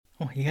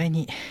意外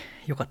に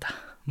良かった。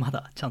ま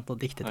だちゃんと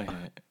できてた。はいは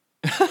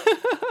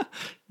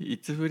い、い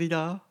つぶり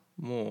だ？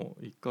も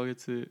う1ヶ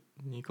月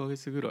2ヶ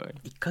月ぐらい。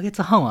1ヶ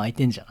月半は空い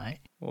てんじゃな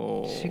い？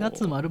お4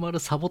月丸々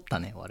サボった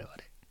ね我々。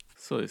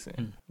そうですね、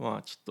ま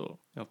あちょっと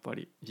やっぱ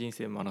り人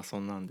生マラソ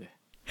ンなんで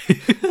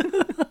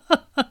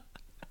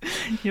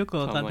よく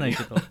わかんない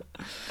けど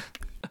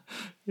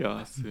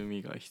休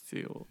みが必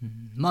要、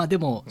まあで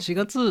も4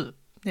月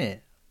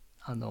ね、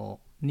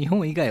日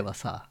本以外は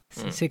さ、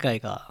世界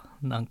が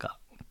なんか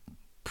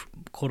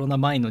コロナ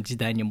前の時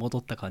代に戻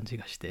った感じ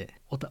がし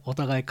て、お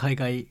互い海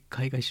外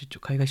出張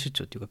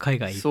っていうか海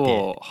外行って、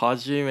そう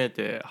初め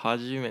て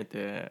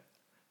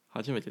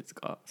です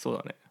か。そう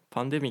だね、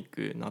パンデミッ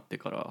クになって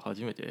から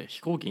初めて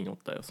飛行機に乗っ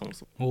たよ。そも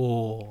そも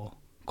お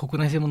ー、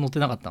国内線も乗って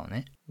なかったの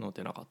ね。乗っ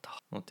てなかっ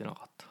た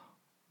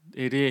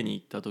LA に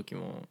行った時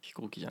も飛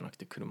行機じゃなく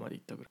て車で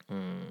行ったぐらい。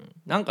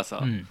なんか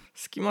さ、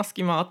隙間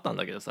あったん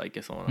だけどさ、行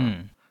けそう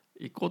な、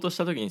行こうとし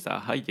た時にさ、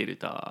ハイデル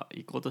タ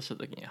行こうとした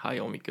時にはい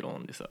オミクロ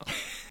ンでさ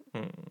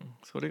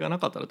それがな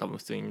かったら多分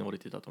普通に乗れ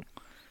てたと思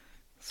う。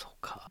そう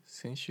か。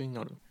先週に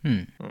なる。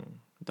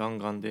弾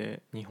丸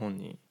で日本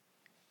に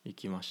行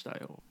きました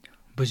よ。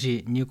無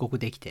事入国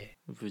できて。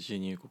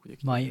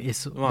マイ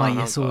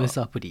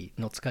SOS アプリ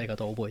の使い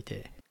方を覚え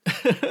て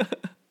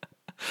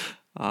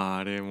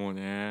あれも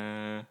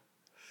ね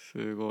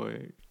すご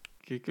い。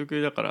結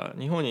局だから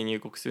日本に入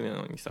国する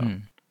のにさ、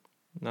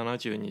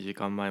72時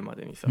間前ま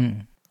でにさ、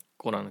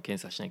コロナの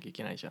検査しなきゃい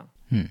けないじゃん。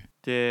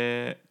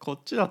でこ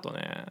っちだと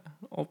ね、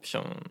オプシ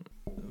ョン、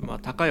まあ、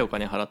高いお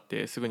金払っ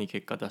てすぐに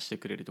結果出して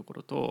くれるとこ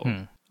ろと、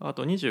あ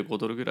と25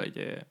ドルぐらい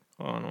で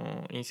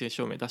陰性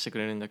証明出してく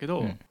れるんだけ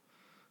ど、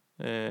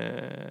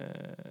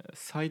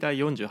最大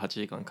48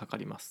時間かか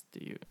りますっ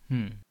ていう、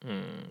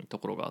と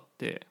ころがあっ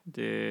て、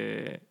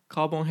で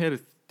カーボンヘル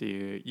スって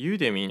いうユー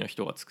デミーの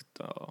人が作っ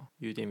た、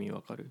ユーデミー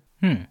わかる？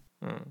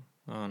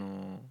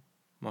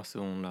マス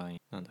オンライン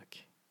なんだっ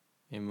け、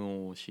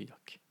 MOOC だっ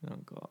け、なん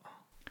か、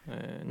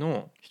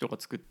の人が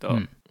作った、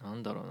な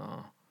んだろう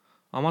な、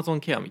アマゾン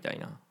ケアみたい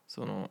な、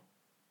その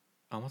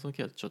アマゾン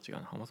ケアとちょっと違う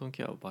な、アマゾン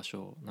ケアは場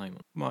所ないも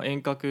ん。まあ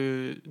遠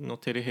隔の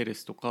テレヘル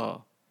スと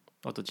か、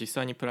あと実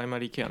際にプライマ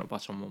リーケアの場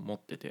所も持っ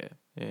てて、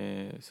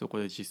そこ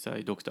で実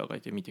際ドクターが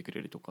いて見てくれ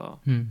るとか、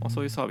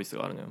そういうサービス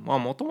があるのよ。まあ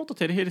もともと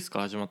テレヘルスか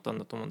ら始まったん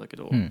だと思うんだけ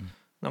ど、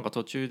なんか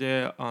途中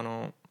でア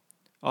ー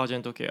ジェ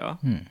ントケア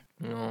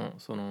の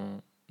そ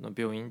の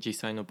病院、実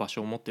際の場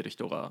所を持ってる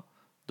人が、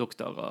ドク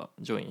ターが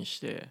ジョインし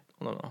て、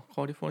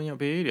カリフォルニア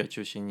ベイエリア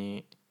中心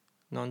に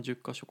何十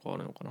か所かあ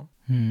るのかな。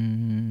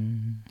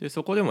で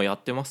そこでもや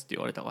ってますって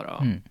言われたか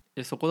ら、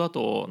でそこだ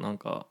となん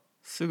か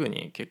すぐ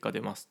に結果出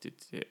ますって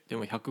言ってて、で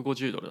も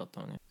150ドルだっ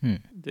たの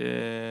ね。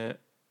で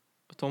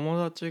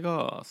友達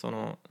がそ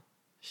の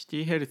シ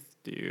ティヘルスっ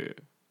ていう、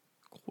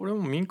これ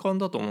も民間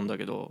だと思うんだ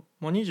けど、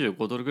まあ、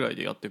25ドルぐらい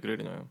でやってくれ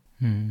るのよ。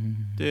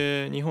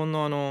で日本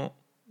の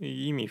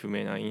意味不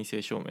明な陰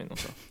性証明の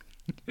さ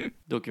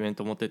ドキュメン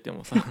ト持ってって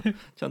もさ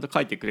ちゃんと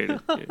書いてくれる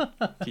って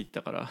聞い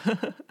たから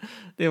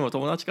でも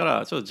友達か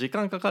らちょっと時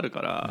間かかる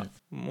から、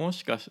も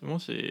し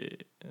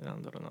な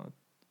んだろうな、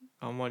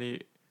あんま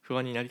り不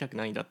安になりたく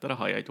ないんだったら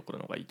早いところ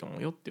の方がいいと思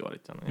うよって言われ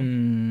てたの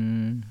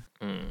ね。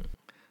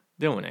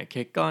でもね、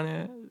結果は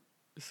ね、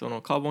そ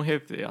のカーボンヘ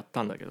ルプでやっ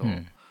たんだけど、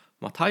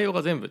まあ、対応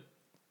が全部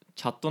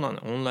チャットなの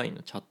よ。オンライン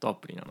のチャットア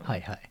プリなのよ。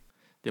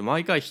で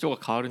毎回人が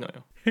変わるの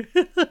よ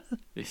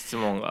で質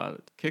問が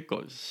結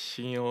構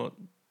信用、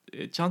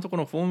ちゃんとこ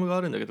のフォームが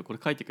あるんだけどこれ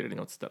書いてくれる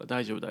のっつったら、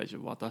大丈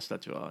夫私た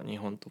ちは日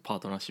本とパー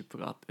トナーシップ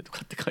があってと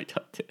かって書いて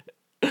あって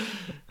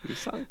う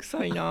さんく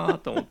さいな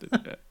と思って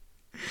て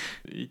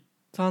行っ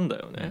たんだ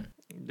よね。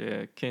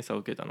で検査を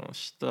受けようと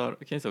し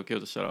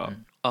たら、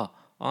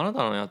あな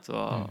たのやつ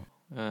は、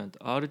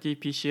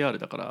RT-PCR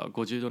だから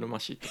50ドル増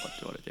しとかって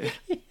言われ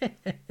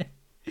て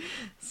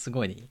す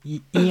ごいね。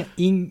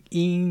in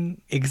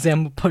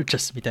exam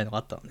purchase みたいなのが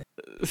あったのね。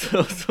そ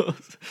う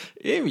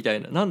みた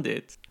いな、なん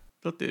で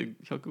だって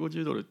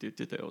150ドルって言っ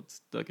てたよっつ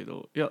ったけ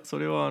ど、いやそ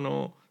れは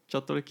チ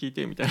ャットで聞い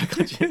てみたいな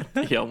感じで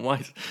いやお前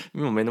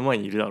今目の前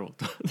にいるだろう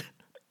と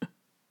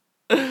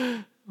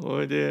そ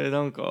れで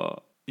なん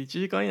か1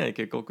時間以内に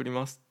結果送り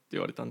ますって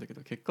言われたんだけ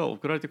ど、結果は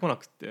送られてこな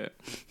くって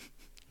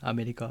ア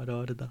メリカある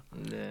あるだ。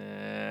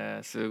で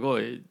すご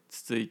い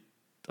つつい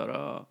た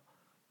ら、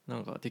な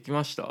んかでき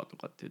ましたと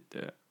かって言っ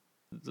て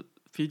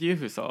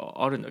PDF さ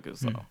あるんだけど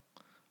さ、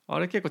あ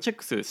れ結構チェッ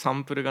クするサ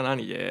ンプルが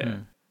何で、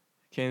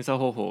検査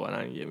方法が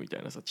何でみた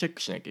いなさチェッ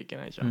クしなきゃいけ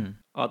ないじゃん。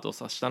あと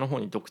さ下の方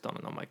にドクター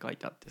の名前書い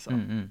てあってさ、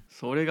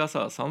それが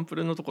さサンプ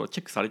ルのところチ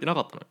ェックされてな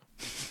かったの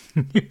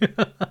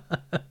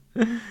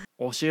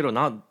よ教えろ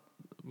な、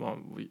まあ、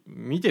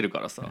見てるか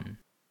らさ、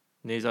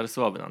ネイザルス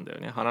ワーブなんだよ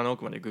ね。鼻の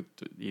奥までグッ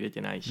と入れて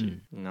ないし、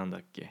なんだ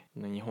っけ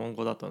日本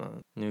語だ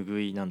とぬ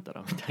ぐいなんた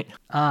らみたいな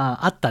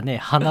あったね、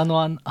鼻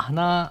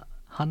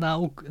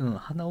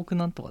奥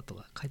なんとかと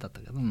か書いてあっ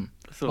たけど、分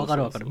か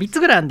る3つ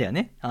ぐらいあるんだよ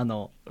ね、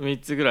3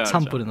つぐらいあるサ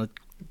ンプルのチ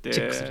ェ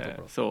ックすると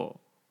ころ。そ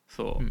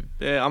う、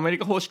でアメリ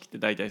カ方式って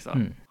大体さ、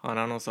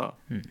鼻のさ、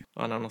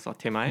穴のさ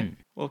手前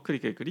をクリ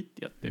クリクリっ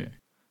てやって、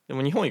で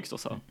も日本行くと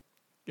さ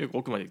結構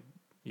奥まで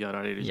や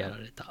られるじゃん。や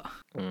られた。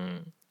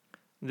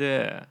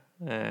で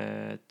書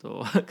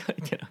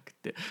いてなく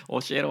て教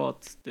えろっ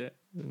つって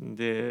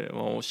で、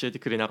教えて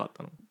くれなかっ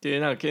たので、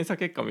なんか検査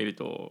結果見る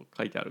と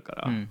書いてあるか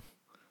ら、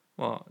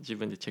自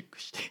分でチェッ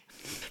クして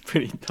プ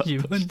リントアウトして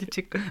自分で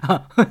チェック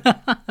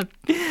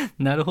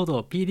なるほど、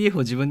 PDF を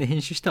自分で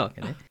編集したわ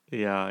けね。い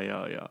や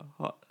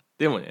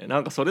でもね、な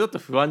んかそれだと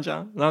不安じ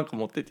ゃん。なんか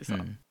持ってってさ、い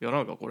や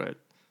なんかこれ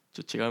ち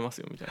ょっと違います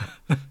よみたい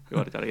な言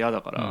われたら嫌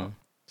だから、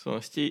そ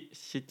のシテ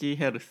ィ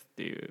ヘルスっ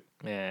ていう、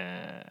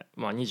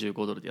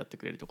25ドルでやって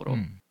くれるところ、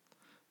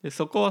で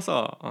そこは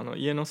さ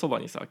家のそば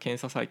にさ検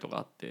査サイトが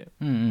あって、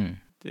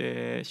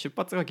で出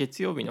発が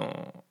月曜日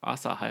の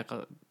朝早か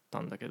っ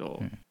たんだけ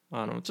ど、ち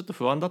ょっと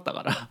不安だった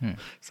から、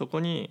そこ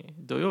に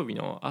土曜日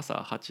の朝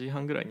8時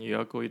半ぐらいに予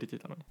約を入れて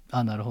たのね。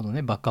なるほど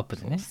ね、バックアップ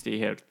でね。シティ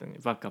ヘルスってね、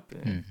バックアップ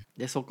でね、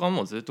でそこは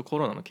もうずっとコ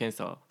ロナの検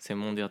査専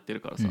門でやって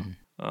るからさ、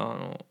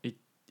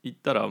行っ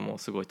たらもう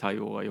すごい対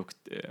応が良く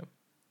て、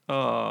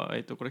こ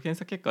れ検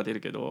査結果出る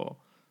けど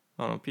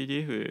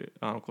PDF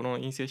この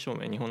陰性証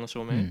明、日本の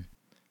証明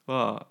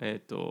は、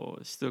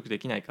出力で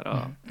きないか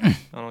ら、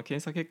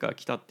検査結果が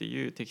来たって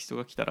いうテキスト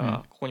が来た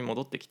ら、ここに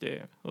戻ってき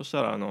て、そし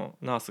たらナ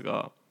ース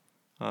が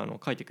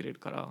書いてくれる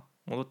から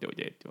戻っておい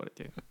でって言われ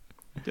て、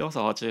で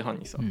朝8時半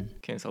にさ、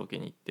検査を受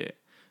けに行って、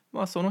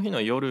その日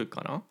の夜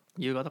かな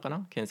夕方か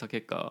な検査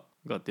結果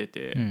が出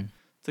て、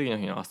次の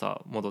日の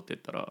朝戻ってっ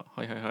たら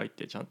はいはいはいっ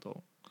てちゃん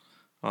と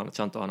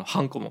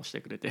ハンコもし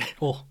てくれて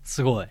お、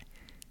すごい。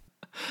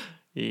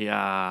い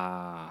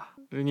や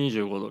ー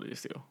25ドルで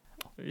すよ。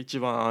一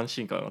番安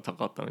心感が高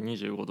かったの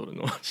25ドル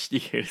のシティ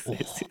ヘルス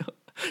ですよ。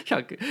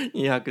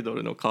200ド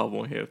ルのカー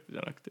ボンヘルスじ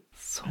ゃなくて。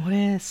そ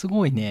れす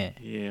ごいね。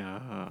いや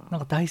なん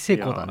か大成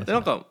功だね。な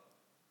んか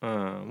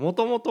も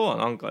ともとは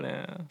なんか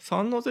ね、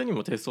サンノゼに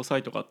もテストサ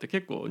イトがあって、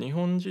結構日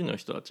本人の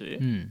人たち、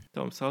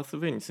多分サウス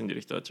ベイに住んで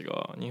る人たち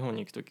が日本に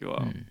行くとき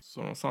は、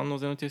そのサンノ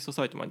ゼのテスト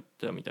サイトまで行っ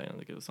たみたいなん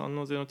だけど、サン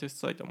ノゼのテス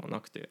トサイトもな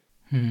くて、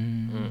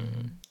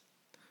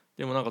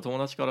でもなんか友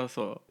達から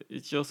さ、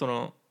一応そ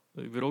の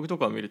ブログと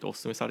かを見るとお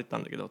すすめされてた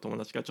んだけど、友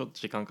達がちょっと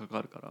時間かか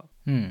るか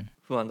ら、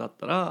不安だっ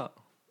たら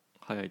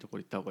早いとこ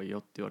ろ行った方がいいよ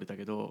って言われた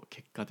けど、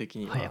結果的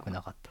には早く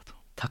なかったと。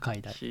高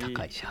いし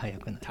早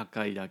くない。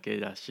高いだけ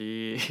だ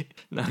し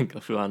なんか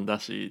不安だ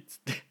しつっ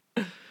て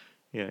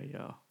い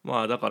や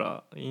だか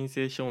ら陰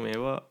性証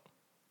明は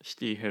シ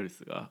ティヘル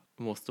スが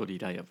モストリ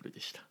ライアブルで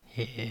した。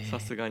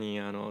さすがに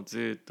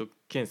ずっと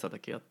検査だ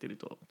けやってる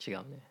と違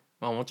うね。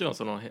もちろん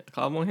その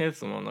カーボンヘル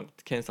スの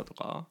検査と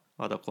か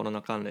まだコロ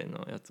ナ関連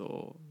のやつ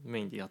をメ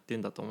インでやって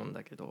んだと思うん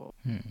だけど、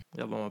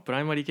やっぱプラ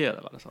イマリーケア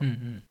だからさ、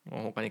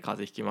他に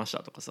風邪ひきまし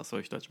たとかさ、そう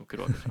いう人たちも来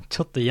るわけじゃん。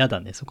ちょっと嫌だ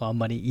ね、そこあん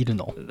まりいる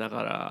の。だ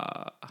か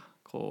ら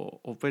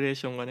こうオペレー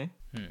ションがね、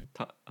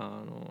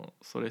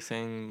それ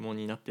専門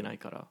になってない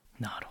から。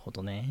なるほ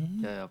どね。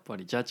やっぱ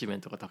りジャッジメ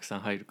ントがたくさ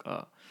ん入る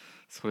か、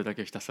それだ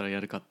けひたすらや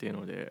るかっていう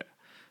ので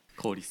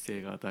効率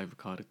性がだいぶ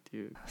変わるって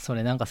いう。そ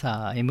れなんか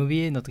さ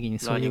MBA の時に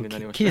そういう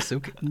ケース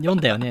読ん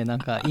だよね。なん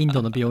かイン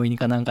ドの病院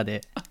かなんか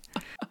で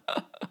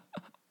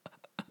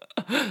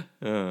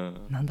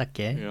なんだっ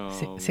け、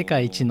世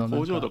界一の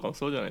工場とかも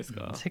そうじゃないです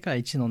か。世界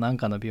一のなん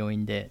かの病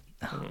院で、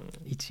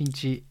1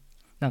日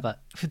なんか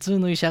普通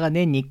の医者が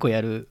年に1個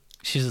やる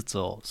手術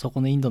をそこ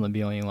のインドの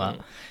病院は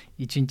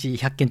1日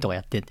100件とか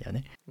やってんだよ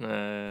ね。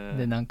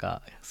でなん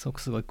かす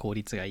ごい効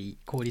率がい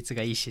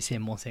いし、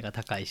専門性が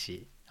高い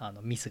し、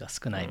ミスが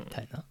少ないみ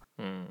たいな。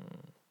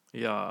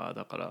いや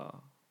だから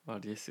あ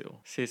れです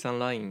よ、生産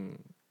ライン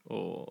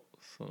を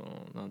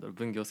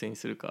分業制に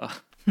するか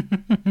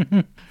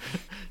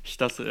ひ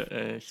たすら、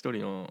一人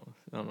の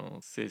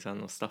生産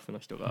のスタッフの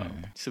人が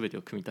全て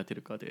を組み立て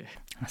るかで、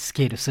ス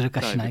ケールする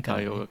かしないか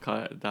で、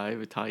だい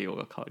ぶ対応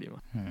が変わり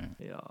ま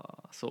す。いや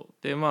そう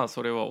で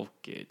それは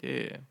OK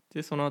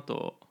でその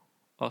後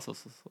そう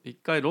一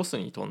回ロス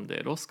に飛ん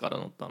で、ロスから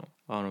乗った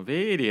の。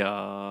ベイエリ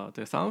ア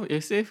で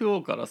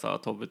SFO からさ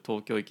飛ぶ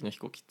東京行きの飛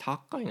行機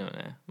高いのよ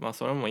ね。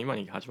それも今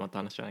に始まった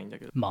話じゃないんだ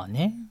けど、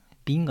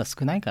便が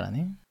少ないから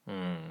ね。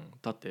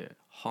だって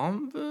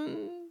半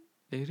分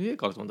LA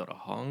から飛んだら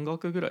半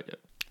額ぐらいだよ。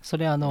そ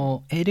れ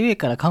LA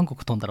から韓国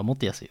飛んだらもっ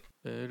と安いよ。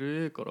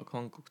 LA から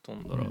韓国飛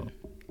んだら、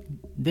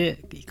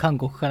で韓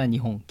国から日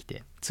本来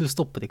て2ス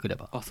トップで来れ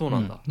ば、そうな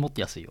んだ、もっ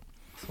と安いよ。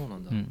そうな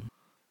んだ、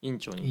イン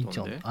チョンに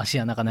飛んで、芦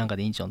屋中なんか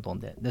でインチョン飛ん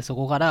で、でそ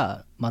こか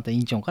らまたイ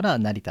ンチョンから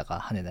成田か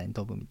羽田に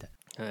飛ぶみたい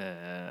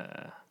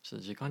な。ちょっ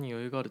と時間に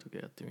余裕があるとき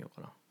はやってみよう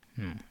かな。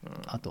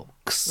あと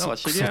クソ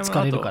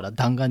疲れるから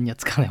弾丸には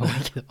つかない方が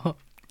いいけど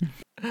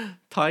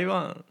台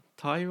湾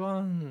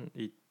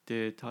行っ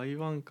て、台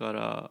湾か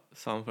ら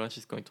サンフラン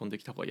シスコに飛んで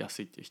きた方が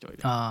安いっていう人がい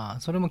る。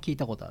それも聞い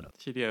たことある。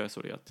知り合いは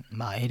それやってる。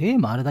LA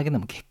もあれだけで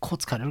も結構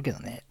疲れるけど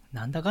ね。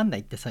なんだかんだ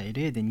言ってさ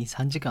LA で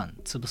 2,3 時間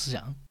潰すじ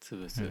ゃん。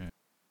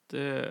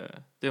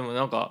でも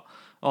なんか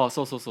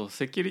そう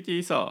セキュリテ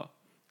ィさ、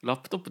ラッ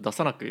プトップ出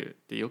さなく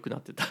てよくな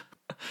ってた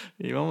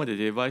今まで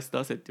デバイス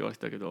出せって言われ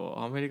てたけ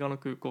ど、アメリカの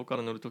空港か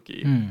ら乗ると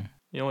き、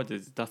今まで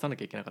出さな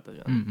きゃいけなかったじ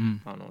ゃ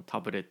ん、タ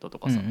ブレットと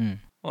かさ、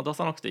出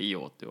さなくていい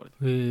よって言われ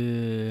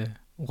て、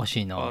おか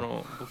しいな。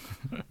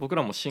僕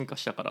らも進化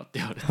したからって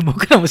言われて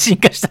僕らも進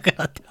化したか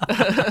らって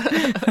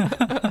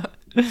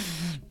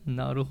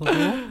なるほど、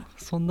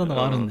そんなの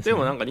があるんですね。で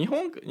もなんか日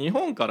本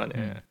から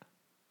ね、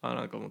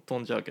なんかもう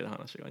飛んじゃうけど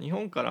話が、日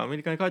本からアメ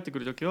リカに帰ってく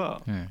るとき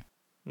は、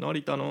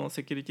成田の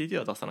セキュリティで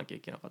は出さなきゃい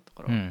けなかった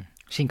から、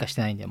進化し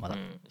てないんだよまだ、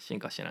進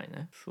化してない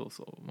ね。そう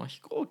そう、まあ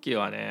飛行機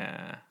は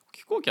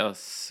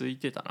空い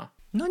てたな。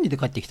何で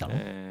帰ってきたの？ラ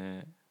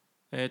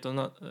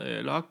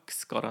ック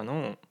スから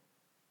の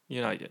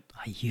ユナイテッド。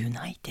ユ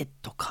ナイテッ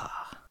ド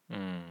か。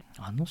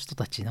あの人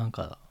たちなん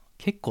か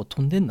結構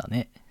飛んでんだ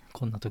ね、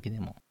こんな時で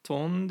も。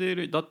飛んで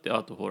る。だって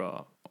あとほ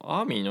ら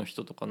アーミーの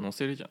人とか乗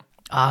せるじゃん。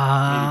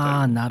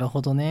なる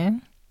ほど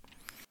ね。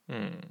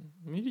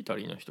ミリタ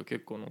リーの人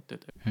結構乗って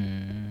て。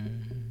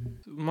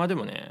まあで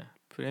もね、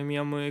プレミ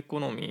アムエ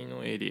コノミー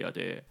のエリア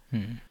で、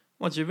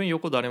まあ自分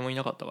横誰もい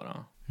なかったか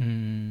な。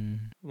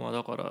まあ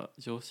だから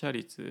乗車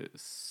率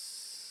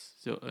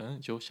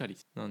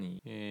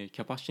何、キ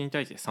ャパシティに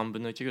対して3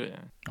分の1ぐらいじゃ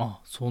ない？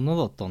あ、そんな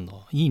だったんだ。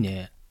いい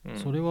ね、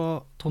それ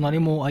は隣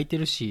も空いて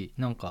るし、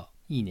なんか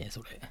いいね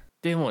それ。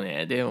でも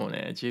ね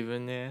自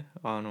分ね、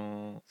そ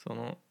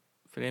の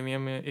プレミア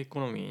ムエコ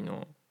ノミー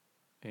の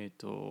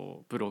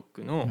ブロッ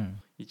クの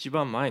一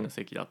番前の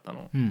席だった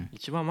の。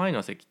一番前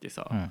の席って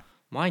さ、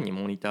前に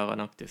モニターが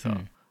なくてさ、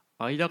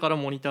間から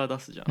モニター出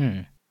すじゃ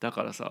ん。だ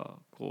からさ、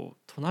こう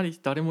隣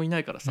誰もいな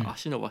いからさ、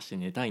足伸ばして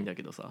寝たいんだ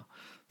けどさ、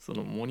そ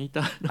のモニ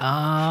ターの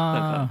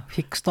なんかフ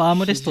ィックスとアー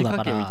ムレストだか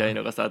ら肘掛けみたい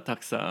のがさた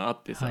くさんあ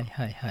ってさ、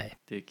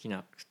でき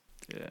なくて、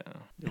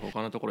で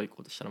他のところ行こ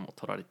うとしたらもう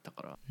取られてた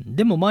から。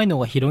でも前の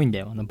方が広いんだ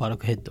よ、バル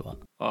クヘッドは。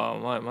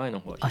前の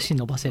方が足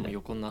伸ばせ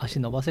る。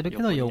足伸ばせるけ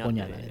ど横に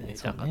はなれない。寝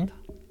たかっ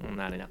た。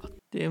なれなかった。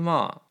で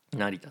まあ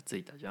成田着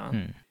いたじゃ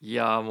ん。い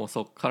やもう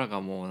そっから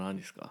がもう何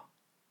ですか、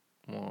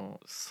も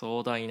う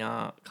壮大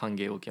な歓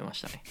迎を受けま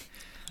したね。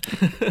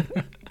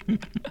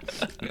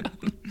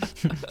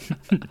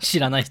知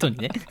らない人に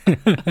ね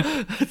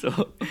そ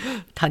う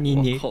他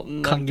人に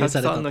歓迎さ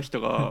れた。たくさんの人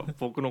が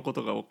僕のこ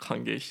とを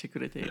歓迎してく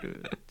れてい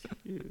るっ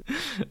ていう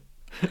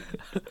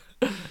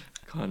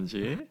感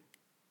じ。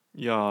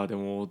いやで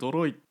も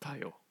驚いた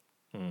よ。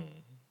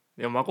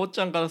でもまこっ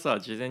ちゃんからさ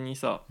事前に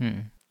さ、い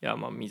や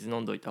まあ水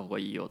飲んどいた方が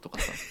いいよとか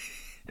さ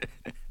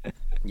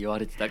言わ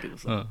れてたけど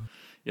さ、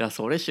いや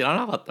それ知ら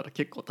なかったら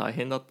結構大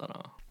変だった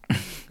な。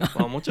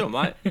まあもちろん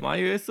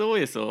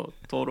MyUSOS を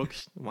登録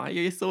し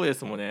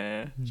MyUSOS も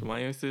ね、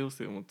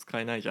MyUSOS も使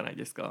えないじゃない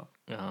ですか。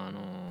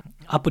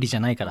アプリじゃ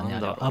ないからね、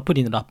あれはアプ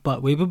リのラッパー、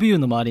ウェブビュー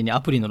の周りに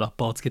アプリのラッ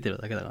パーをつけてる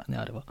だけだからね、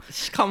あれは。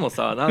しかも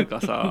さ、なんか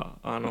さ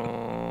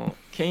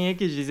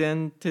検疫事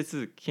前手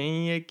続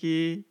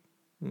き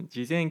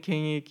事前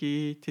検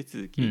疫手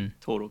続き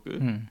登録、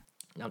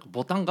なんか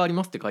ボタンがあり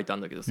ますって書いてある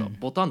んだけどさ、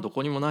ボタンど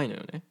こにもないの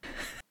よね。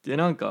で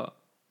なんか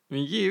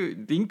右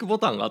リンクボ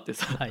タンがあって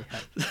さ、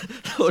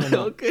それ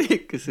をクリ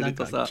ックする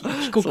とさ、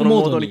帰国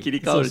モードに切り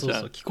替わるじ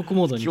ゃん。帰国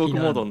モード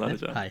になる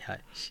じゃん。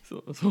そ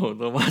う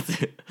ま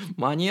ず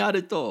マニュア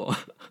ルと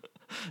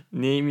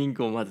ネーミン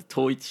グをまず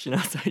統一しな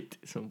さいって、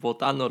そのボ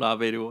タンのラ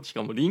ベルを、し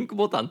かもリンク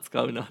ボタン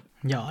使うな。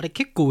いやあれ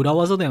結構裏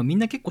技だよ、みん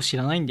な結構知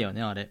らないんだよ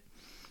ねあれ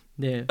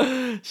で。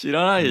知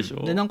らないでし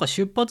ょ。でなんか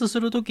出発す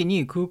るとき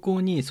に空港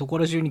にそこ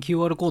ら中に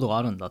QR コードが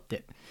あるんだっ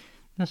て。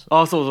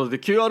そうで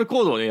QR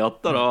コードをねやっ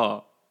た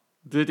ら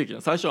出てきた。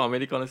最初はアメ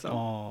リカでさ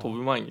飛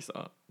ぶ前に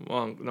さ、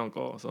なん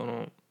かそ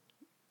の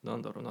な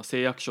んだろうな、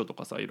誓約書と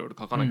かさいろいろ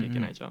書かなきゃいけ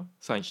ないじゃん、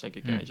サインしなきゃ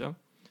いけないじゃん。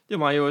で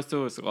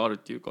MyOS があるっ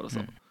ていうから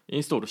さ、イ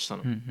ンストールした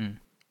の。で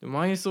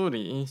MyOS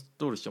インス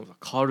トールしてもさ、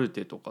カル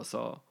テとか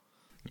さ、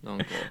なん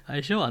かあ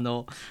れでしょ、な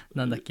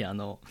んだっけ、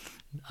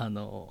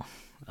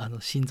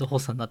心臓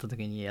発作になった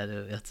時にや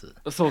るやつ。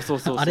そう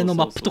あれの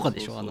マップとか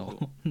でしょ、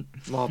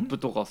マップ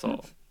とかさ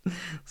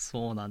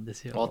そうなんで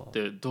すよ。あっ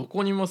て、ど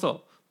こにもさ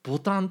ボ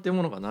タンって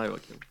ものがないわ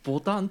けよ。ボ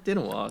タンって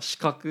のは四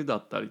角だ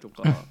ったりと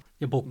か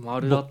ボ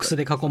ックス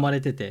で囲まれ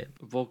てて、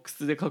ボック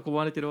スで囲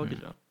まれてるわけ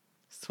じゃん、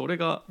それ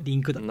がリ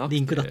ンクだ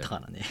ったか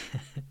らね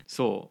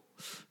そ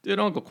うで、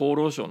なんか厚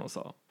労省の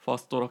さファ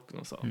ストラック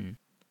のさ、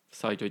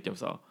サイト行っても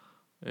さ、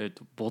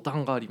ボタ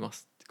ンがありま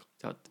すって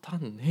じゃあボタ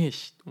ンねえ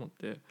しと思っ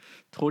て、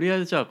とりあえ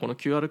ずじゃあこの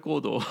QR コ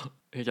ードを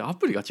じゃあア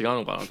プリが違う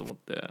のかなと思っ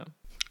て、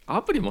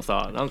アプリも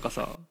さなんか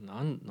さ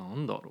なん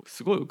だろう、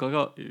すごい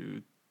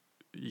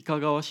いか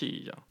がわし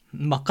いじゃん。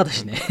真っ赤だ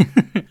しね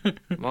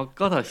真っ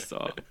赤だし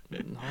さ、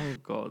なん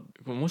か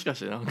もしかし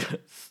てなんか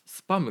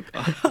スパム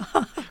か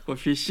これ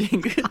フィッシン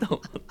グと思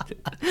って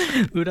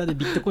裏で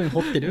ビットコイン掘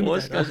ってるみたいな、も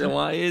しかして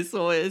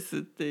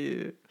MySOS って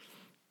いう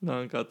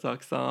なんかた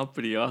くさんア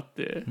プリがあっ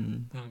て、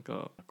なん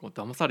かこう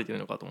騙されてる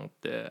のかと思っ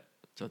て、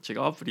じゃあ違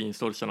うアプリインス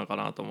トールしたのか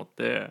なと思っ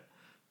て、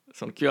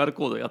その QR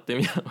コードやって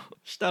みたの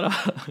したら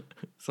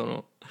そ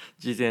の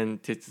事前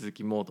手続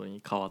きモード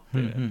に変わって、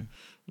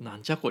な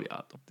んじゃこり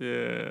ゃと思っ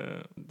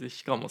て、で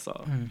しかも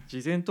さ、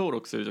事前登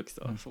録するとき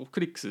さ、そこ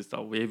クリックするとさ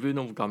ウェブ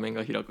の画面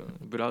が開くの、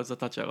ブラウザ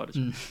立ち上がるじ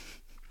ゃん、い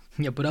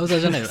やブラウザ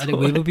じゃないよあれ、ウ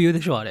ェブビューで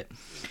しょあれ。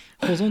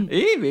保存ウ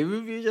ェ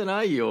ブビューじゃ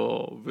ない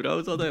よ、ブラ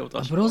ウザだよ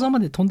確か。ブラウザま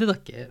で飛んでたっ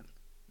け。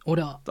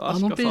俺はあ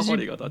確かのページサフ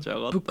ァリが立ち上が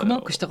ったよ。ブックマ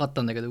ークしたかっ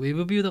たんだけど、ウェ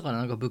ブビューだから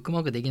なんかブック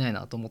マークできない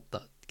なと思っ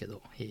たけ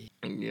ど、い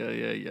や、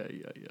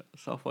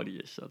サファリ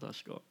でした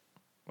確か。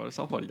あれ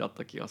サファリだっ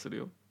た気がする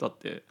よ。だっ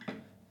て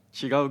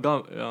違う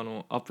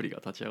アプリが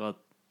立ち上が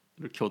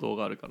る挙動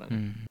があるから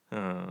ね。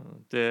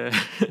で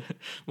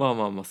まあ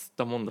吸っ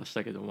たもんだし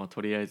たけど、まあ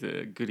とりあえ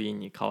ずグリーン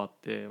に変わっ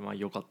てまあ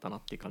良かったな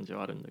っていう感じ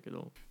はあるんだけ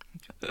ど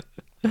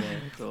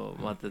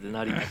またで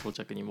成田到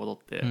着に戻っ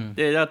て、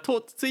で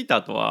着いた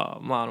後は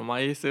まあ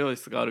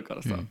MySOS があるか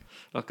らさ、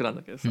楽なん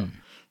だけどさ、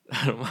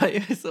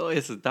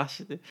MySOS 出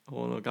して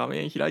この画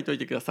面開いとい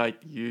てくださいっ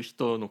ていう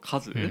人の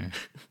数、い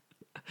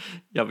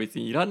や別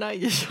にいらない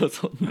でしょ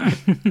そん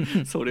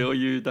なそれを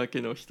言うだ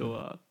けの人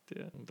はっ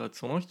て。だって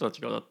その人た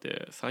ちがだっ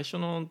て最初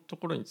のと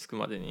ころに着く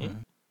までに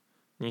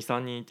 2,3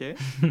 人いて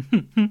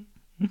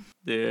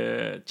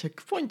でチェッ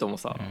クポイントも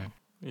さ、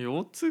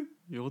4つ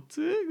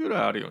ぐ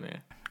らいあるよ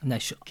ね。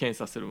検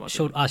査するまで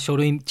書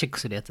類チェック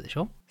するやつでし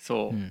ょ。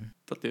そう、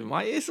だって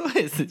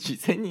MySOS 事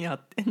前にや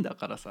ってんだ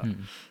からさ、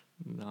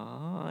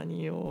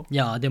何を。い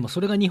やでも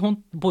それが日本っ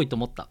ぽいと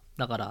思った。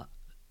だから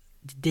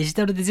デジ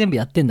タルで全部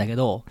やってんだけ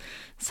ど、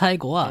最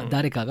後は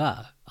誰か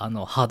が、ハ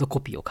ードコ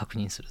ピーを確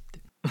認するって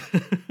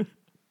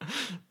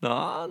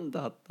なん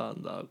だった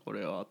んだこ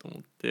れはと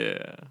思っ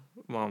て、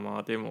ま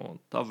あで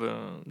も多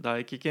分唾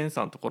液検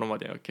査のところま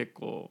では結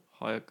構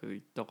早く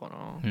行ったか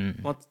な、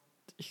まあ、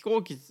飛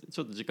行機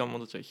ちょっと時間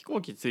戻っちゃう。飛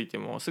行機着いて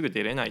もすぐ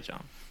出れないじゃ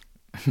ん。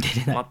出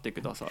れない。待って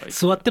ください。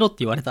座ってろって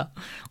言われた。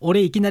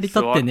俺いきなり立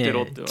ってね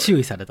注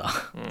意された、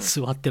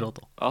座ってろ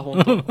と。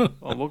本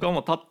当僕は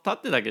もう立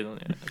ってたけど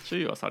ね、注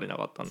意はされな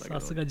かったんだけど。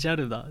さすが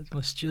JAL だ。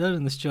JAL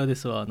のスチュワーデ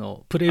スは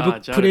プレイブ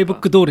ッ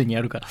ク通りに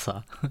やるから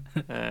さ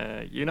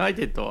ユナイ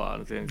テッドは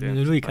全然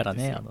ぬるいから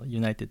ね、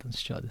ユナイテッドの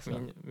スチュワーデスは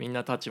みん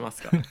な立ちま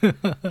すか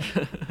ら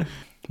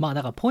まあ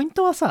だからポイン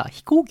トはさ、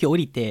飛行機降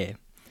りて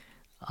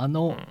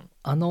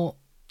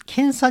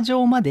検査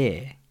場ま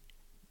で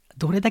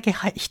どれだけ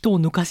人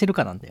を抜かせる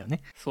かなんだよ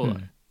ね。そうだ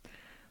ね、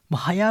も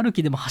う早歩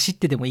きでも走っ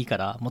てでもいいか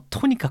ら、もう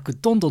とにかく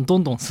どんど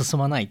ん進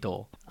まない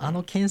と、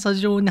検査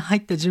場に入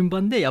った順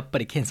番でやっぱ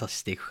り検査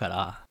していくか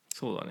ら。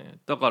そうだね。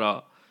だか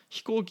ら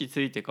飛行機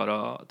着いてか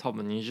ら多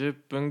分20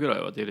分ぐら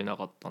いは出れな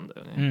かったんだ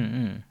よ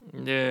ね、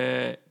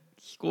で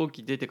飛行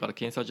機出てから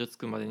検査場着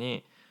くまで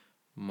に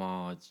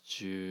まあ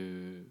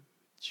15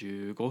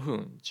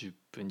分10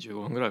分15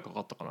分ぐらいか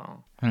かったかな。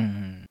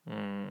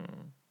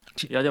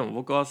いやでも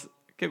僕は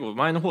結構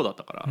前の方だっ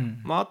たから、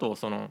まああと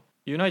その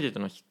ユナイテッド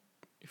の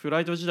フ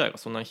ライト時代が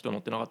そんなに人乗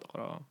ってなかったか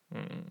ら、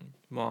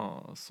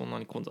まあそんな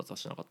に混雑は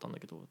しなかったんだ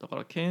けど、だか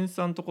ら検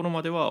査のところ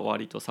までは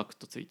割とサクッ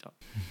と着いた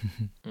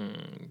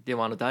で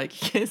も唾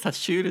液検査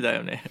シュールだ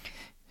よね。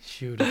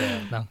シュールだよ。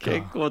なんか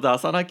結構出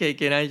さなきゃい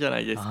けないじゃな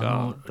いです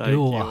か。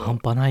量は半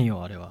端ない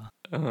よあれは。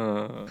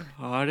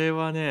あれ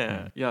は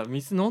ね、いや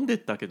水飲んでっ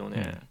たけど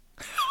ね、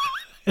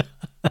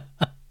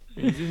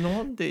水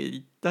飲んでい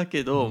った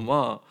けど、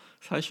まあ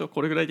最初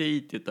これぐらいでいい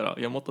って言ったら、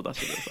いやもっと出し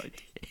てくださいって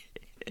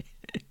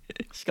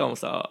しかも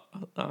さ、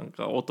なん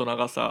か大人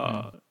が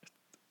さ、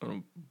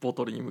ボ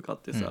トルに向か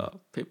ってさ、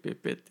ペッペ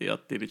ッペッってやっ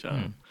てるじゃ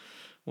ん、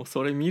もう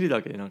それ見る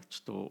だけでなんか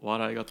ちょっと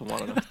笑いが止ま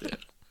らなくて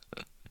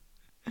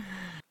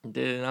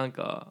でなん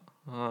か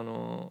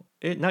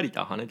成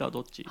田羽田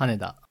どっち？羽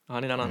田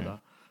なん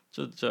だ、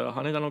じゃあ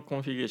羽田のコ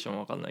ンフィギュレーション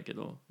は分かんないけ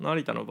ど、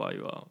成田の場合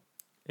は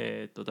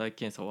唾液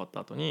検査終わった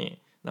後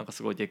になんか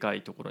すごいでか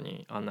いところ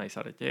に案内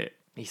されて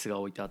椅子が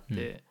置いてあっ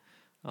て、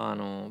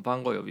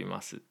番号呼び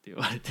ますって言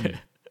われて、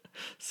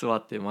座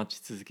って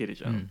待ち続ける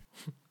じゃん、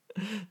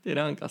で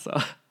なんかさ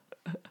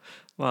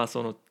まあ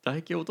その唾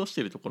液を落とし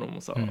てるところも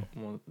さ、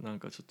もうなん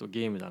かちょっと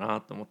ゲームだな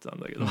と思ってたん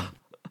だけど、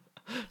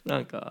な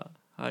んか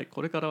はい、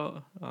これか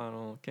ら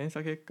検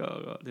査結果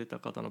が出た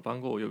方の番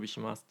号をお呼びし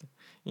ますって、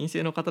陰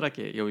性の方だ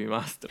け呼び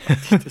ますとかっ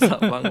て言ってさ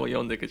番号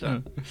読んでくじゃ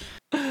ん。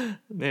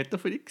ネット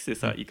フリックスで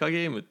さ、イカ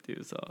ゲームってい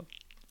うさ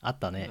あっ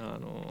たね、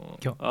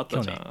あっ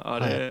たじゃん。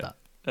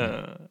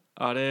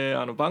あれ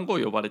番号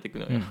呼ばれてく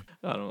の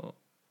よ、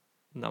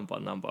何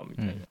番み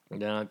たいな、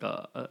でなん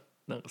か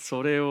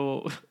それ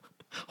を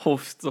彷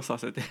彿とさ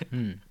せて、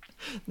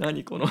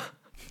何この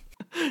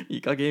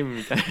イカゲーム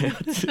みたいなや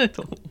つ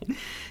と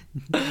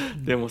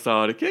でも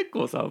さあれ結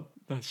構さ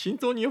心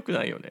臓に良く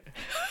ないよね。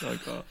なん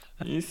か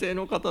陰性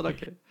の方だ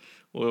け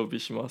お呼び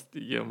しますって、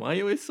いや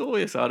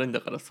MySOS あるんだ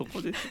からそ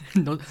こで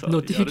ノテ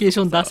ィフィケーシ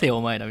ョン出せよ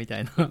お前らみた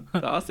い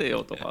な出せ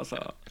よとか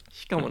さ、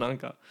しかもなん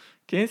か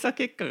検査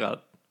結果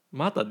が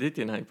まだ出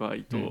てない場合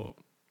と、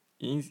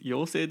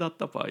陽性だっ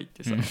た場合っ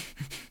てさ、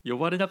呼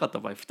ばれなかった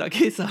場合2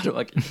ケースある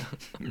わけじゃ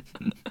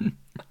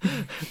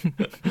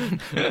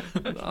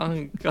んな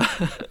んか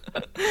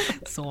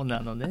そうな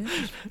のね。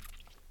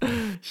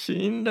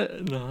信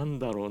頼なん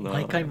だろうな、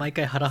毎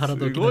回ハラハラ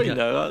ドキすごい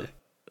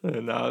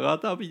長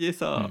旅で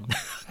さ、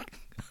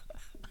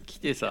来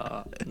て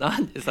さ、な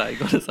んで最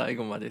後の最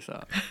後まで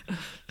さ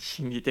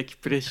心理的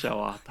プレッシャー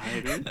を与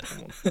えると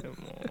思って。もう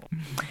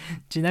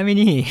ちなみ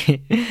に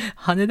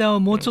羽田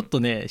はもうちょっと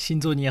ね、心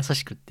臓に優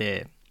しくっ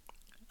て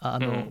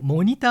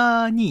モニ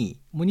ター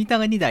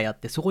が2台あっ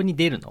て、そこに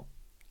出るの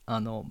そうな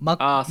んだマ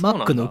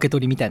ックの受け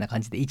取りみたいな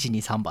感じで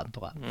123番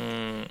とか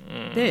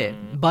で、で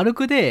バル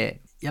ク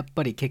でやっ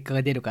ぱり結果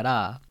が出るか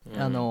ら、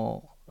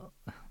5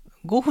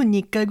分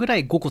に1回ぐら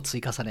い5個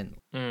追加される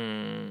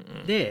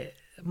の。で、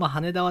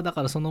羽田はだ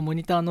からそのモ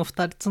ニターの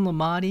2つの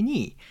周り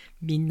に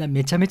みんな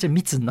めちゃめちゃ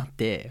密になっ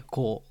て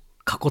こう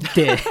囲っ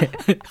て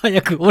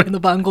早く俺の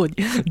番号に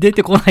出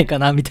てこないか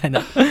なみたい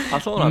な。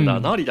そうなんだ、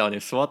成田はね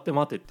座って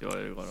待てって言わ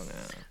れるからね。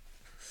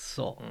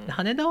そう、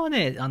羽田は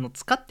ね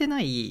使って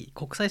ない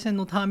国際線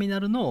のターミナ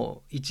ル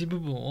の一部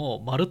分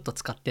をまるっと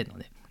使ってんの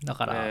ね。だ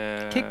か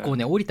ら結構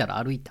ね降りた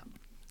ら歩いた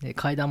で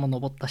階段も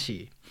登った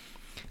し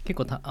結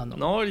構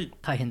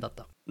大変だっ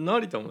た。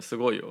成田もす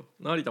ごいよ。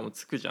成田も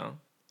着くじゃん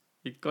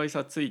一回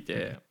さ着い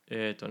て、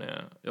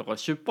だから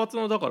出発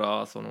のだか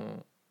らそ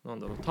のタ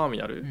ーミ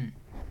ナル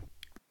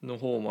の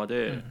方ま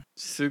で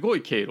すご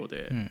い経路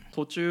で、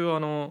途中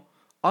ア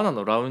ナ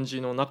のラウン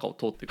ジの中を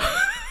通ってくる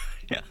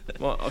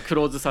ク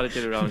ローズされ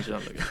てるラウンジな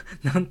んだけど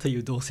なんとい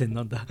う動線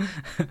なんだ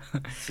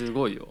す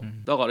ごいよ、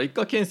だから一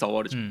回検査終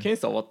わるじゃん、検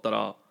査終わった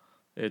ら、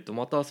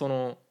またそ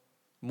の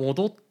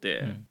戻っ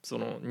て、そ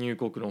の入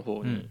国の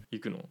方に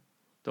行くの、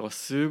だから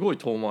すごい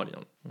遠回りな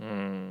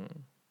の。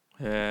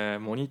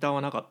モニター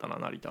はなかったな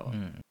成田は、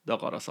だ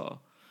からさ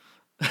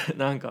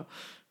なんか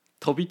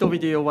飛び飛び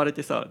で呼ばれ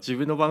てさ自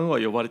分の番号は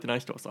呼ばれてな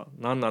い人はさ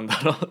何なんだ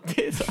ろうっ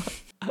てさ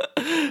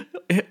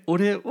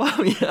俺は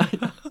みたい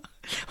な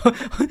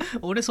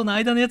俺その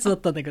間のやつだっ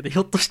たんだけどひ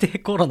ょっとして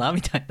コロナ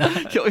みたいな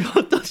ひょ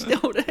っとして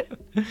俺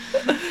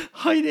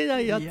入れ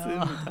ないやつみ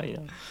たい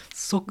な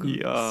即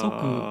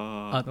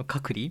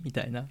隔離み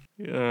たいな。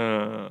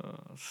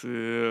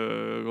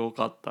すご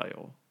かった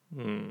よ。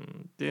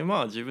で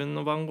自分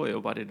の番号呼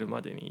ばれる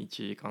までに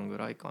1時間ぐ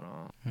らいか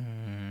な。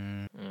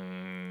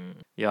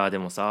いやで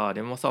もさあ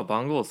れもさ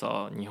番号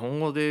さ日本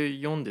語で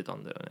読んでた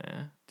んだよ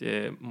ね。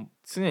で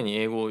常に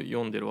英語を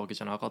読んでるわけ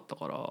じゃなかった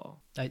から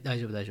大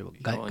丈夫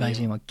外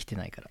人は来て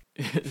ないからい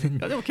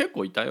やでも結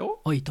構いた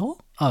よ。いた？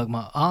ア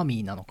ー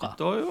ミーなのか。い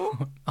たよ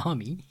アー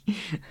ミ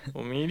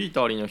ーミリ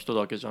タリーの人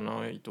だけじゃ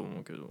ないと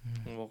思うけど、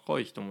若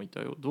い人もい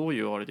たよ。どう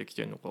いうあれで来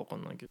てんのか分か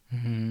んないけど。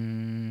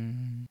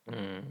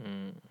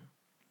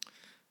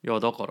いや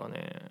だから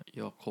ね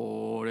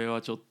これ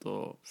はちょっ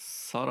と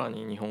さら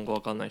に日本語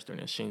わかんない人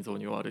には心臓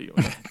に悪いよ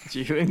ね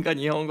自分が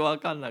日本語わ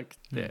かんなく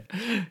て、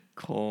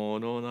こ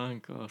のなん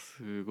か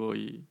すご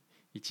い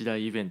一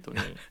大イベントに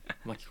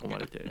巻き込ま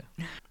れてだ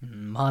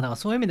から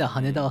そういう意味では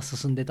羽田は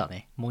進んでた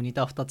ね、モニ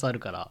ター2つある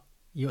から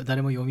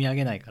誰も読み上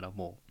げないから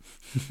も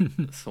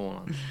うそう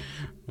な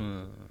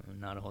ん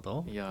だなるほ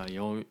ど。いや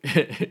読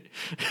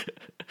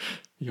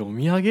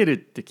み上げるっ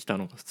てきた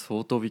のが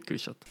相当びっくり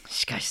しちゃった。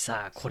しかし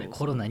さこれ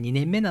コロナ2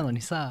年目なの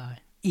にさ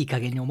いい加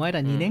減にお前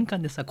ら2年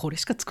間でさ、これ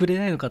しか作れ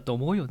ないのかと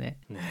思うよね。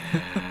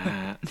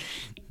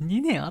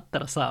2年あった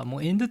らさも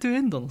うエンドトゥ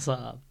エンドの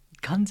さ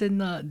完全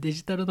なデ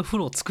ジタルのフ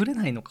ロー作れ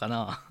ないのか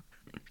な。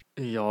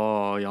いや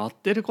やっ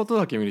てること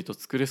だけ見ると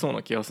作れそう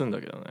な気がするん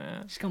だけど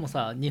ね。しかも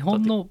さ日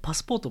本のパ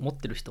スポート持っ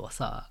てる人は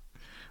さ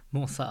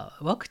もうさ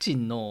ワクチ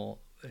ンの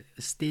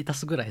ステータ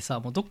スぐらいさ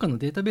もうどっかの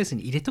データベース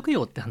に入れとく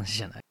よって話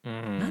じゃない、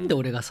なんで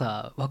俺が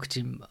さワク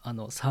チン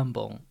3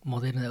本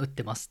モデルナ打っ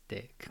てますっ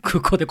て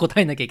空港で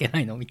答えなきゃいけな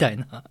いのみたい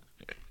な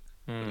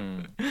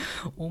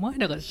お前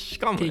らが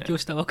提供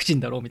したワクチン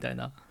だろうみたい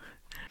な。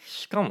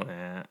しかも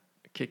ね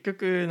結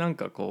局なん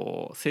か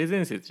こう性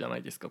善説じゃな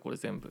いですかこれ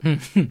全部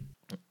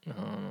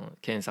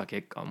検査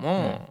結果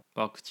も、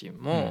ワクチン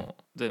も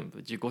全部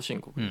自己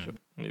申告でしょ、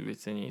で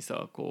別に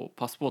さこう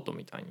パスポート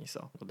みたいに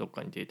さどっ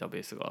かにデータベ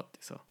ースがあって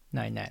さ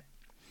ない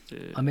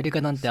アメリカ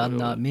なんてあん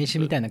な名刺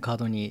みたいなカー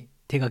ドに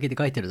手書きで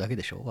書いてるだけ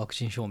でしょワク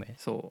チン証明。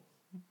そ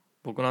う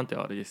僕なんて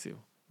あれですよ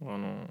ア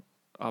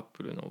ッ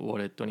プルのウォ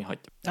レットに入っ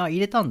て入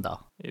れたん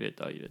だ。入れ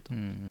た、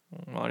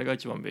あれが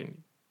一番便利。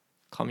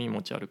紙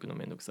持ち歩くの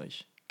めんどくさい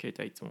し携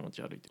帯いつも持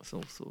ち歩いてそ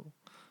う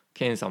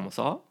検査も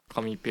さ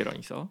紙ペラ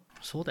にさ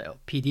そうだよ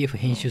PDF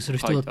編集する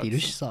人だっている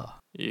しさ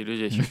いる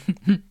でしょ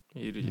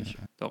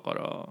だか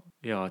ら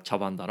いや茶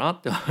番だな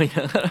って思い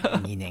ながら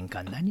2年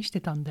間何し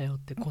てたんだよっ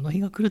てこの日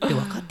が来るって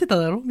分かってた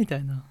だろみた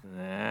いなね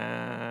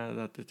え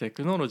だってテ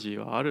クノロジー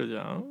はあるじ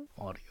ゃん。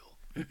あるよ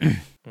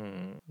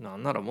な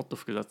んならもっと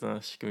複雑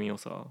な仕組みを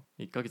さ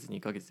1ヶ月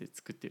2ヶ月で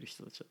作ってる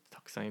人たちだってた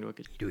くさんいるわ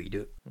けじゃん。い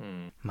る、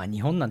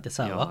日本なんて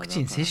さワク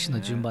チン接種の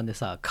順番で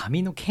さ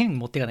紙の券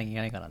持ってかなきゃいけ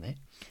ないからね、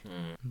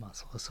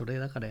それ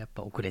だからやっ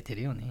ぱ遅れて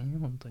るよね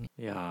本当に。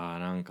いや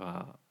なん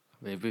か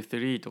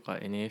Web3 とか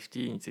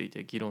NFT につい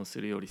て議論す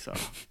るよりさ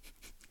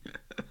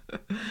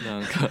な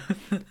んか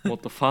もっ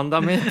とファン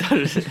ダメン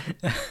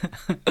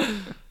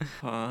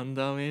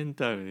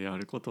タルでや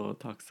ること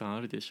たくさんあ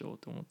るでしょう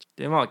と思っ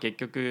てで結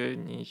局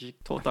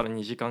トータル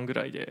2時間ぐ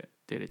らいで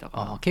出れた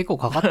かな。結構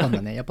かかったん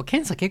だねやっぱ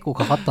検査結構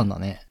かかったんだ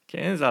ね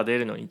検査出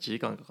るのに1時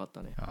間かかっ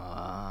たね。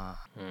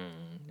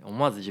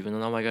思わず自分の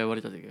名前が言わ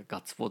れた時はガ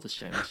ッツポーズし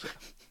ちゃいましたよ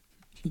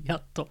や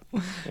っと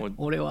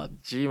俺は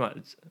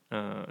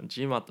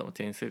GMAT の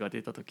点数が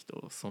出た時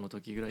とその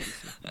時ぐらいで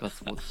すよガッ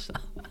ツポーズし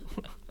た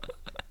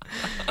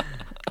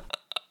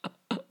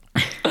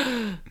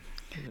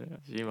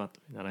今と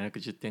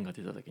710点が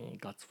出た時に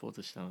ガッツポー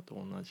ズしたのと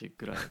同じ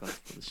ぐらいのガッ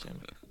ツポーズしたよ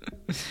ね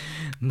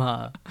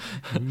まあ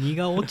荷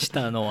が落ち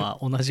たのは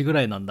同じぐ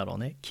らいなんだろう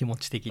ね、気持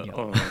ち的に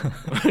は。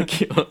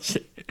気持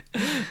ち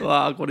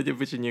わあこれで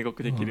無事入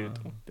国できる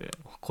と思って、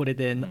これ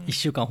で1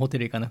週間ホテ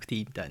ル行かなくて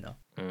いいみたいな。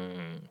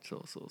そ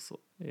うそうそ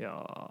う。い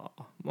や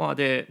まあ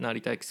で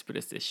成田エクスプ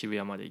レスで渋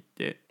谷まで行っ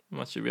て、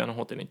まあ、渋谷の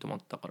ホテルに泊まっ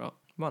たから、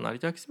まあ成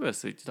田エクスプレ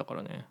ス行ってたか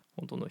らね、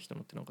ほとんどの人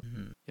乗ってなかった、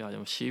いやで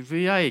も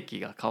渋谷駅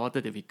が変わっ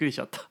ててびっくりしち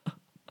ゃった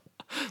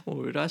も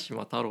う浦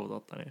島太郎だ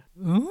ったね。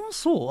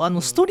そ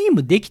うストリー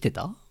ムできて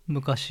た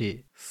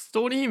昔。ス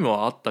トリーム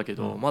はあったけ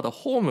ど、まだ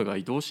ホームが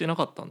移動してな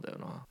かったんだよ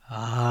な。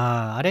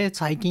あれ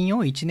最近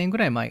よ、1年ぐ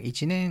らい前。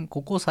1年、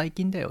ここ最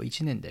近だよ、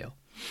1年だよ。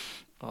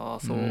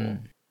そ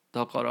う、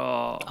だか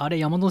らあれ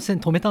山手線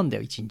止めたんだ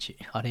よ、1日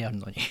あれやる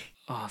のに。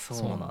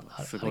そうなん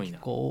だ。すごいな。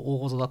結構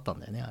大事だったん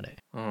だよねあれ。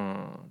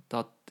だ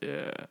っ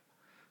て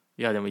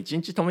いやでも1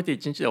日止めて1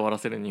日で終わら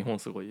せる日本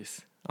すごいで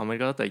す。アメリ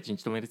カだったら1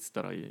日止めるっつっ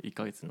たら1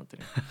ヶ月になって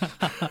る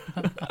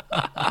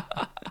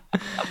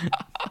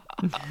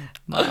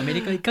まあアメ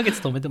リカ1ヶ月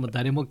止めても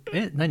誰も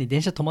何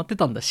電車止まって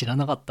たんだ知ら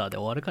なかったで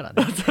終わるから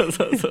ねそう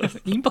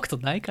インパクト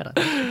ないから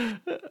ね。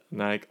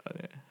ないから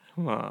ね。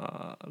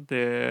まあ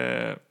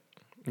で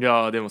い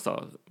やでも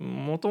さ、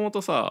もとも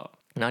とさ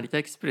成田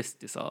エクスプレスっ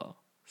てさ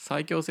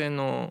埼京線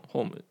の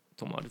ホーム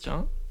止まるじゃ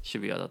ん、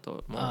渋谷だ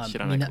と。もう知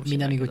らないかもしれ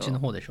ないけど南口の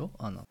方でしょ、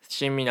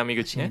新南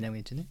口ね。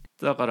南口ね。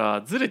だか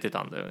らずれて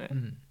たんだよね、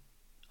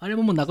あれ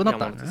ももうなくなっ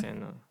たんだね。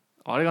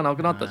あれがな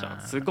くなったじゃ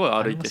ん。すごい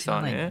歩いて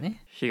さ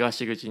ね、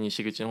東口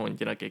西口の方に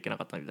出なきゃいけな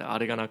かったみたいな。あ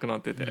れがなくな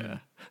ってて、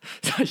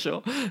最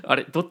初あ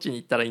れどっちに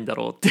行ったらいいんだ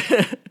ろうって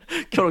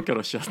キョロキョ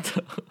ロしちゃった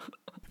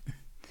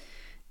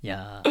い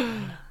や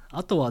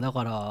あとはだ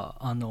から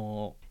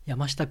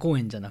山下公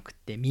園じゃなく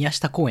て宮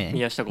下公園、ね、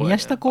宮下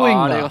公園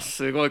が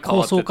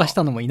構想化し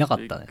たのもいなかっ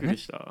たね。びっくり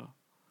した。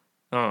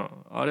あ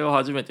れを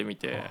初めて見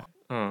て、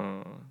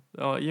今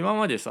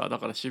までさだ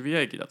から渋谷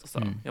駅だとさ、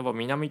やっぱ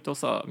南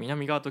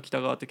側と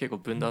北側って結構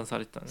分断さ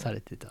れてたね。さ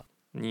れてた。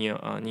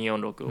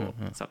246を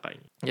境に、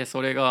で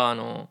それが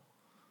な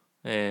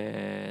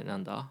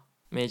んだ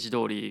明治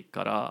通り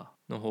から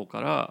の方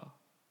から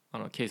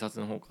警察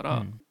の方か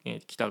ら、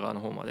北側の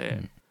方ま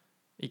で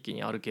一気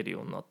に歩ける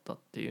ようになったっ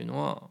ていう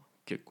のは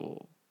結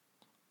構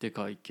で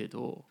かいけ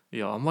ど、い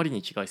やあまりに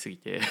違いすぎ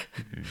て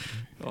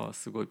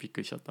すごいびっ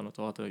くりしちゃったの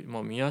と、あと、ま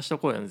あ、宮下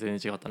公園全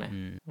然違った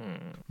ね。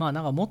まあな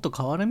んかもっと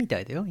変わるみ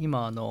たいだよ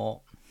今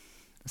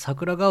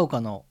桜ヶ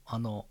丘の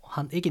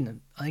駅の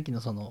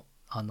その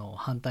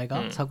反対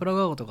側、桜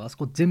ヶ丘とかあそ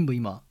こ全部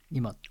今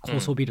高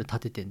層ビル建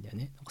ててんだよ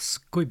ね、なんか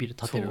すっごいビル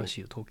建てるらし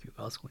いよ東急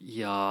があそこ。い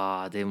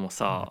やでも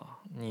さ、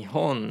日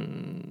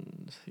本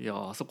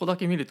あそこだ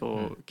け見る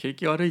と景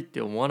気悪いって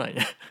思わない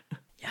ね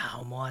いや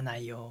思わな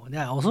いよ。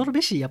だから恐る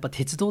べしやっぱ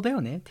鉄道だ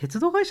よね。鉄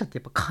道会社って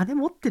やっぱ金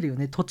持ってるよ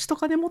ね。土地と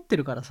金持って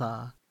るから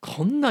さ。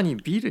こんなに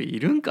ビルい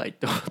るんかいっ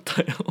て思っ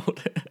たよ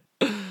俺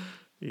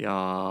い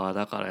や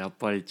だからやっ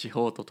ぱり地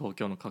方と東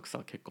京の格差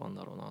は結構あるん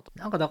だろうなと。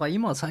なんかだから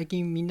今最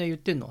近みんな言っ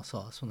てるのは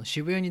さ、その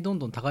渋谷にどん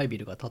どん高いビ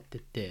ルが建って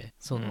って、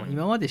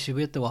今まで渋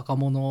谷って若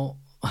者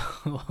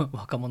と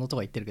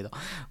か言ってるけど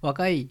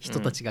若い人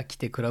たちが来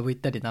てクラブ行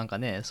ったりなんか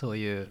ね、そう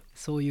いう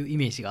イ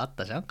メージがあっ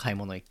たじゃん、買い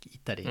物行っ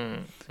たり、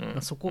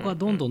そこが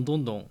どんどん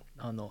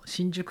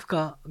新宿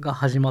化が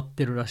始まっ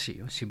てるらしい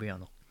よ渋谷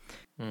の。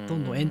ど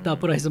んどんエンター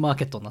プライズマー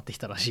ケットになってき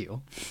たらしい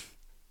よ。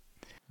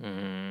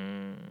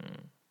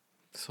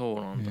そ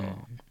うなんだ、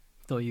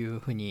とい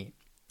うふうに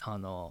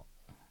ど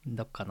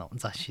っかの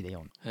雑誌で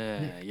読ん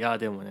で、いや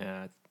でも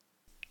ね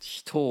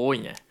人多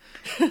いね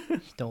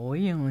人多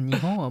いよ。日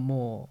本は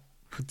もう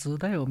普通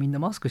だよ。みんな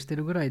マスクして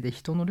るぐらいで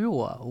人の量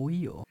は多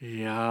いよ。い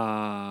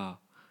や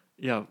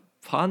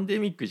パンデ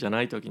ミックじゃな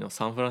い時の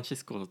サンフランシ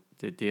スコ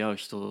で出会う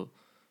人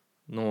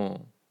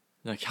の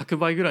100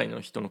倍ぐらい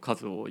の人の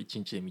数を1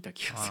日で見た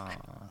気がする。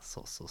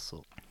そう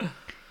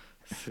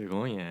す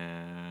ごい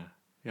ね。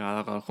いや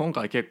だから今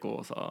回結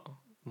構さ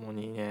もう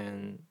2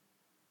年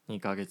2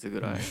ヶ月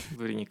ぐらい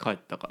ぶりに帰っ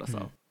たから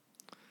さ、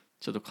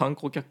ちょっと観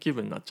光客気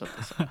分になっちゃっ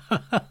てさ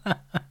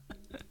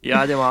い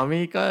やでもア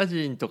メリカ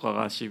人とか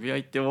が渋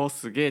谷行ってお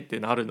すげえって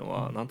なるの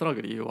はなんとな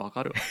く理由わ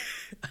かる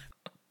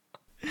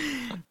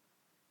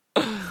わ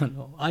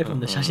iPhone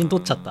で写真撮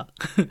っちゃった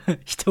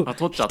人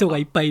が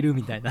いっぱいいる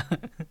みたいな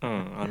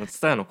ツ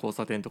タヤの交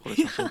差点のところ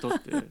で写真撮っ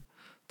て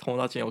友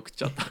達に送っ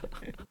ちゃった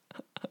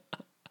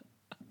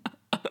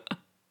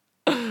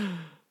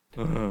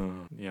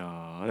い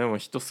やでも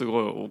人す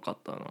ごい多かっ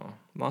たな。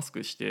マス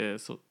クして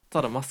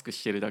ただマスク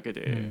してるだけ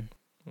で、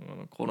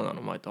コロナ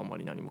の前とあんま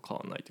り何も変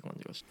わんないって感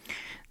じがして、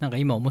なんか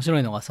今面白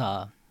いのが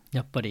さ、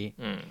やっぱり、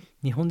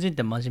日本人っ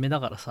て真面目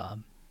だからさ、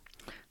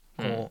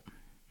こ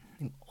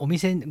う、お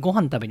店ご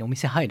飯食べにお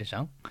店入るじ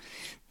ゃん。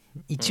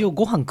一応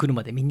ご飯来る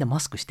までみんなマ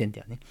スクしてんだ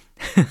よね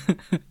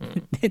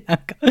でなん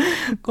か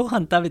ご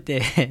飯食べ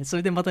てそ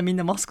れでまたみん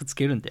なマスクつ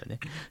けるんだよね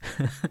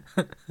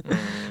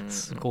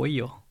すごい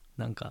よ。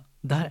なんか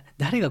誰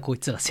がこい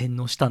つら洗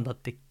脳したんだっ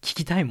て聞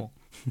きたいも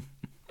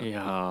んい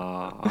や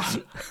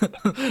ー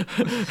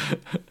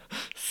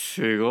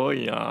すご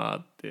いなー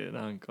って。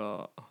なん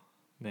か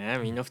ね、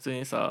みんな普通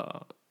に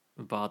さ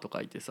バーと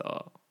か行って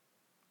さ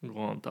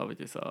ご飯食べ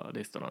てさ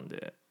レストラン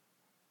で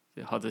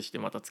外して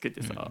またつけ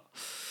てさ、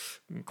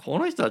こ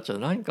の人たちは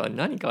何か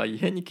異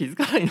変に気づ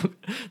かないの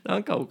な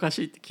んかおか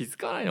しいって気づ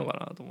かないのか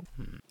なと思って、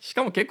し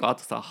かも結構あ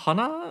とさ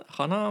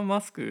鼻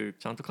マスク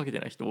ちゃんとかけて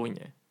ない人多い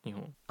ね日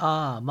本。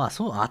ああ、まあ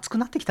そう暑く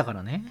なってきたか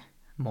らね。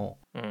も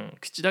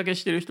口だけ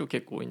してる人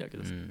結構多いんだけ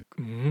どさ、う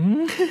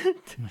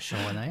しょ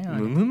うがないよ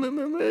ね。ムムム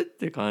ムムっ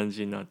て感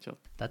じになっちゃう。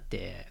だっ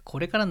てこ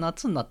れから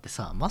夏になって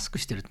さマスク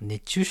してると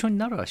熱中症に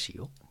なるらしい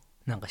よ。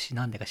なん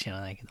でか知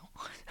らないけど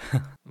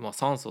まあ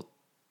酸素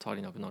足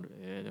りなくなる。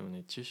でも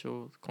熱中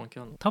症関係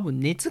あるの？多分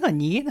熱が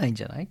逃げないん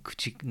じゃない、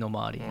口の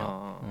周りに。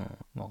あ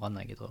分かん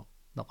ないけど、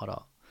だか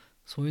ら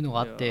そういうの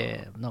があっ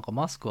て、なんか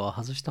マスクは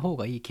外した方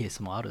がいいケー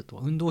スもあると。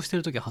運動して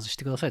る時は外し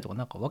てくださいとか、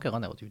なんかわけわか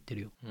んないこと言って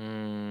るよ。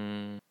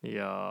い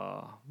や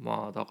ー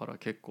まあだから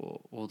結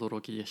構驚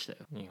きでしたよ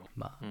日本。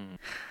まあ、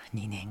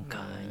2年か、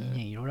2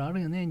年いろいろあ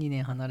るよね。2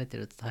年離れて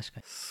ると確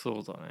かに。そ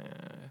うだね。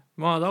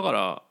まあだか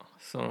ら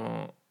そ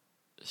の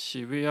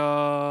渋谷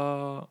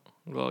が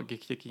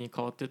劇的に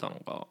変わってたの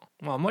が、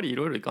まああんまりい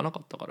ろいろ行かなか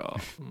ったから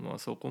まあ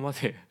そこま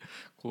で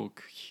こ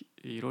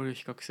ういろいろ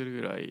比較する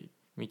ぐらい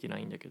見てな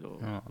いんだけど、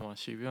まあ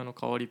渋谷の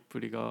変わりっぷ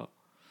りが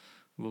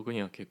僕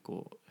には結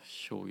構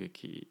衝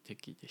撃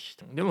的でし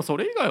た。でもそ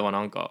れ以外はな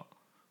んか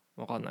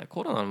わかんない。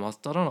コロナの真っ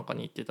只中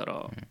に行ってた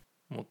ら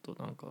もっと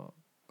なんか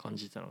感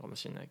じたのかも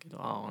しれないけど、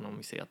あのお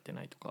店やって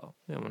ないとか。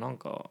でもなん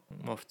か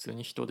まあ普通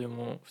に人で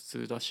も普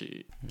通だ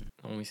し、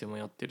お店も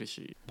やってる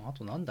し、あ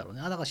となんだろう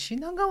ね。だから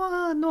品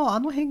川のあ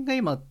の辺が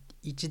今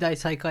一大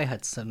再開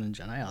発するん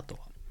じゃない？あと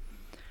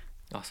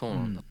は。そう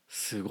なんだ。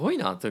すごい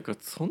な。というか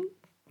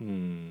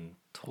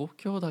東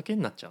京だけ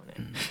になっちゃうね。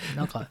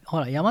なんかほ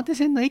ら山手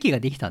線の駅が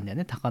できたんだよ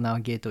ね、高輪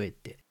ゲートウェイっ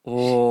て。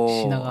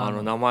品川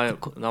の名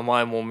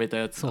前もめた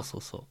やつだ。そ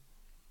う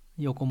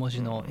横文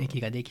字の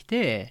駅ができ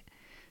て、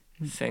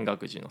泉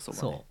岳寺のそば、ね、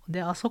そう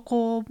であそ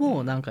こ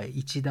もなんか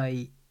一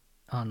大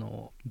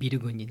ビル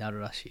群にな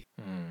るらしい、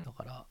だ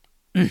から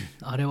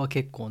あれは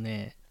結構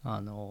ね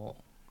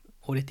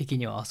俺的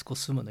にはあそこ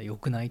住むの良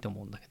くないと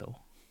思うんだけど、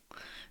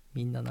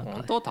みんななんか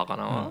本当高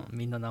輪、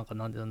みんななんか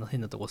なんであんな変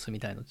なとこ住み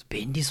たいのって。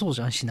便利そう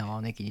じゃん、品川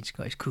の駅に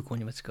近いし空港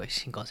にも近いし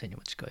新幹線に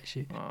も近い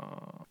し。で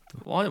も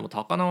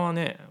高輪は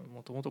ね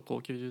もともと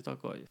高級住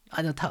宅街。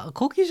でも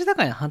高級住宅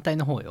街の反対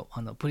の方よ。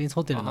プリンス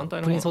ホテルの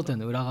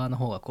裏側の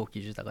方が高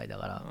級住宅街だ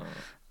から、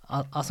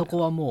あそこ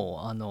はも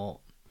う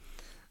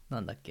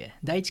なんだっけ、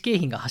第一京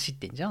浜が走っ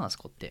てんじゃんあそ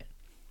こって、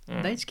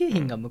第一京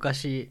浜が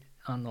昔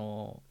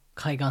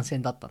海岸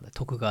線だったんだよ、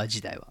徳川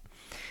時代は。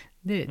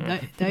で、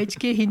第一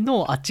京浜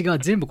のあっち側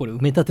全部これ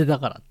埋め立てだ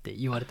からって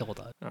言われたこ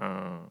とある。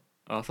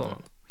そうな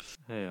ん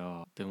だ。い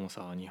やでも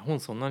さ日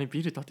本そんなに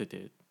ビル建て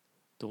て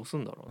どうす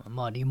んだろうな。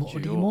まあリモ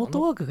ー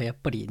トワークがやっ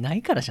ぱりな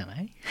いからじゃな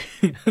い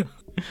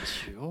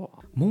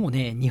もう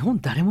ね日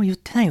本誰も言っ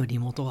てないよリ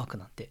モートワーク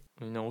なんて。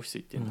みんなオフィス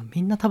行ってんの、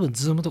みんな多分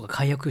ズームとか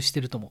解約し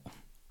てると思う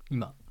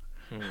今。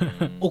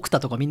オクタ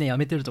とかみんなや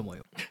めてると思う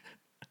よ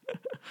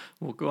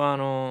僕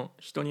は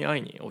人に会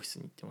いにオフィス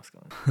に行ってますか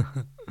ら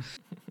ね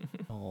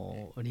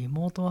リ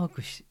モートワー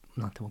ク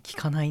なんてもう聞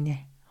かない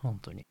ね本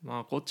当に。ま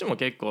あこっちも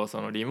結構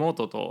そのリモー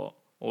トと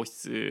オフィ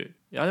ス、い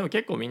やでも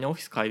結構みんなオフ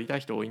ィス帰りた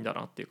い人多いんだ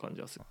なっていう感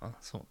じはする。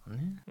そうだ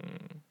ね、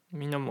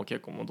みんなもう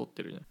結構戻っ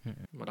てるね、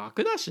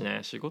楽だし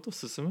ね、仕事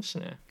進むし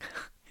ね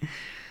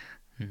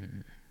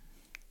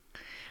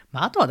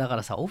まあ、あとはだか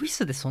らさオフィ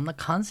スでそんな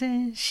感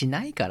染し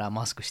ないから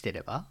マスクして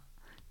れば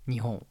日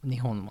本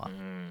は、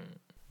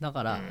だ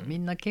から、み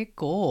んな結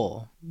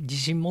構自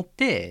信持っ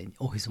て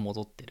オフィス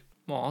戻ってる。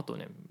まああと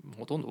ね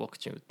ほとんどワク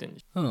チン打ってんで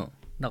し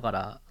だか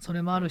らそ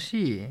れもある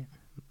し、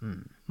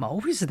まあオ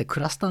フィスでク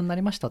ラスターにな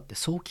りましたって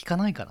そう聞か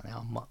ないからねあ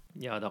んま。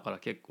いやだから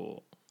結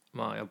構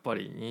まあやっぱ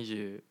り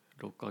26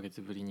ヶ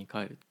月ぶりに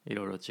帰るい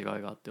ろいろ違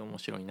いがあって面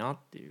白いなっ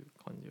ていう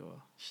感じは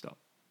した。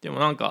でも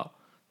なんか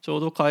ちょう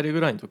ど帰る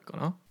ぐらいの時か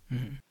な、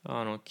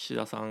岸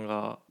田さん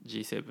が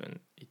G7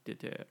 行って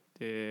て、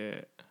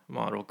で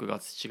まあ6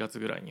月7月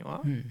ぐらいに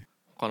は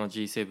他の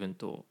G7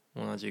 と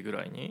同じぐ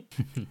らいに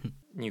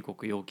入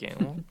国要件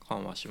を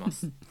緩和しま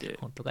すって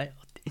本当かよっ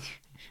て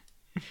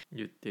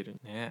言ってる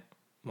ね。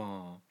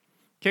まあ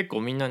結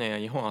構みんなね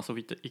日本遊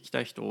び行きた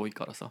い人多い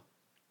からさ、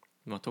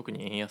まあ特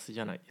に円安じ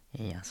ゃない。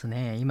円安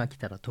ね、今来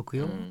たら得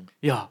よ、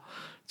いや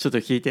ちょっと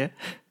聞いて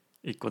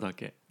一個だ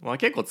け。まあ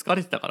結構疲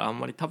れてたからあん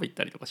まり食べ行っ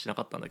たりとかしな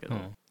かったんだけど、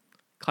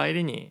帰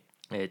りに、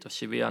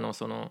渋谷の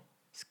その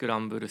スクラ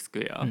ンブルスク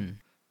エア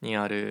に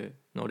ある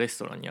のレス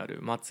トランにある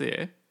松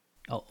江、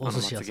お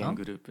寿司屋さん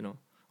グループの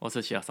お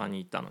寿司屋さんに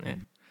行ったの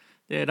ね、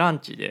でラン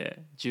チ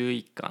で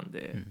11貫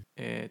で、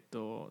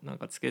なん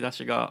か付け出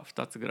しが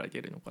2つぐらい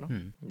出るのかな、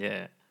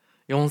で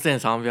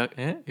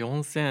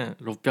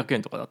4600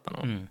円とかだった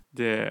の、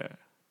で、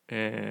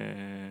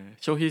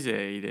消費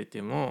税入れ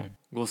ても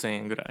5000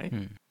円ぐらい、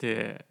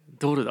で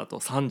ドルだと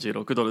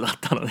36ドルだっ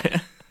たのね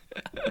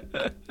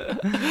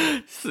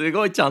す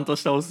ごいちゃんと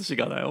したお寿司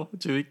がだよ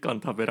11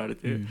貫食べられ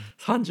て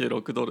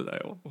$36だ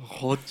よ。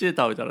こっちで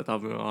食べたら多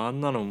分あ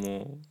んなの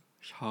もう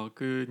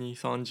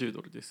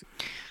$120-30ですよ。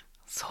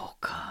そう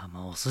か、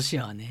まあお寿司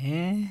は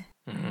ね、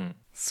うん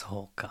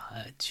そうか、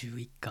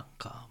11貫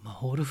か。まあ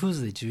ホールフー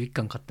ズで11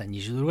貫買ったら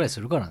$20ぐらいす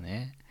るから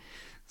ね。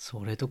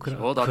それと比べ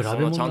そうだってそ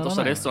んなちゃんとし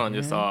たレストラン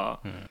で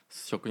さ、うん、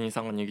職人さ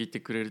んが握って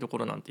くれるとこ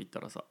ろなんて言った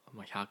らさ、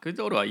まあ、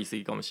$100は言い過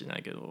ぎかもしれな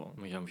いけど、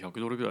いや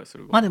$100ぐらいす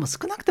るわ。まあでも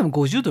少なくても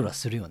$50は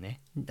するよ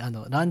ね。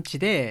ランチ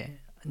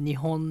で日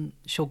本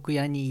食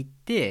屋に行っ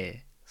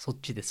てそっ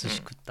ちで寿司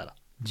食ったら、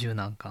十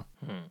何貫、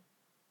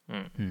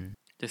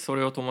でそ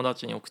れを友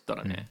達に送った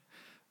らね、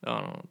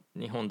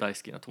日本大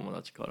好きな友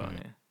達から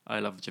ね、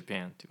I love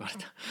Japan って言われ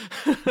た。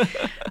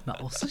まあ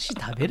お寿司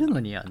食べるの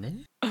には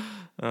ね、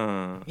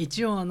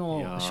一応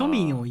庶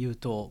民を言う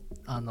と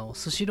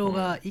スシロー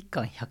が1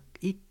貫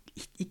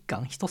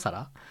1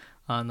皿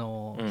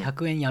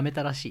100円やめ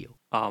たらしいよ。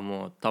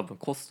もう多分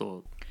コス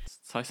ト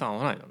採算合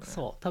わないのね。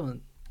そう多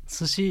分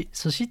寿司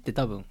って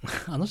多分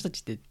あの人た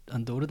ちって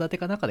ドル建て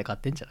かなんかで買っ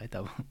てんじゃない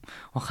多分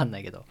わかんな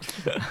いけど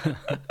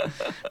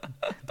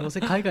どう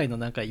せ海外の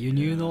なんか輸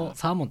入の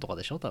サーモンとか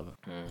でしょ多分、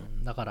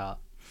だから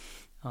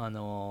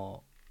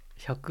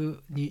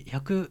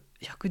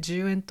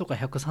110円とか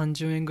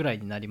130円ぐらい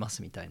になりま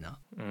すみたいな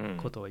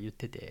ことを言っ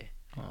てて、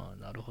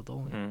なるほ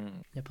ど、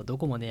やっぱど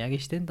こも値上げ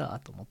してんだ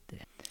と思っ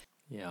て。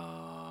いや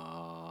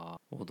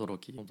驚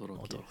き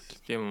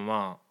でも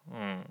ま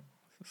あ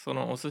そ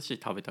のお寿司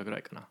食べたぐら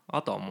いかな。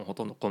あとはもうほ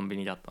とんどコンビ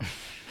ニだった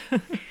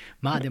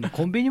まあでも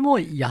コンビニも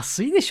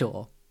安いでし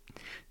ょ。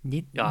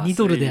2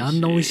ドルであ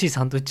んな美味しい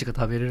サンドイッチが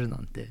食べれるな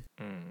んて。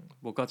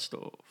僕はちょ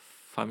っと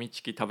ファミ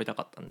チキ食べた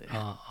かったんで。フ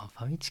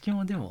ァミチキ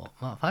もでも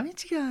まあファミ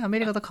チキはアメ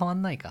リカと変わ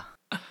んないか。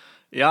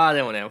いや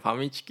でもねファ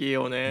ミチキ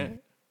をね、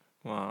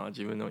まあ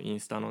自分のイン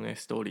スタのね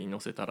ストーリーに載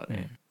せたら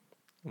ね、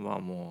まあ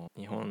もう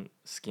日本好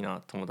き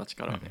な友達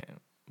からね、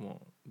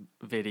も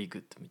うベリーグ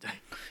ッドみたい。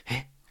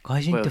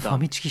外人ってファ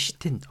ミチキ知っ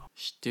てんだ。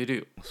知ってる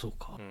よ。そう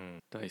か、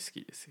大好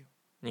きですよ。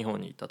日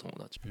本に行った友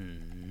達。ケ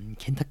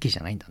ンタッキーじ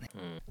ゃないんだね。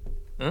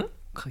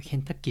ケ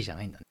ンタッキーじゃ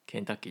ないんだね。ケ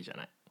ンタッキーじゃ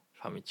ない。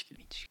ファミチキ。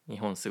日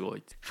本すご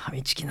いって。ファ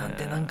ミチキなん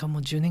てなんかも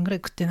う10年ぐらい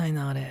食ってない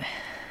なあれ。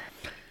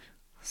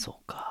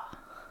そうか。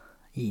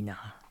いい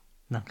な。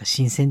なんか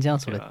新鮮じゃん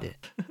それって。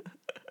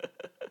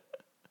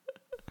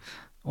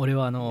俺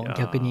は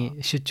逆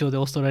に出張で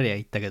オーストラリア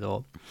行ったけ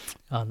ど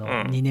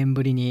2年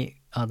ぶりに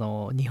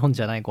日本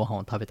じゃないご飯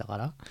を食べたか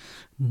ら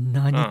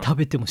何食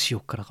べても塩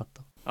辛かっ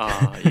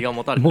た、胃が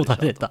もたれてもた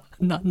れた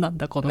なん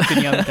だこの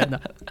国はみたい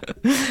な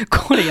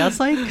これ野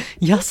菜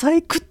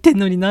食ってん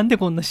のになんで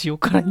こんな塩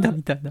辛いんだ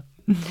みたいな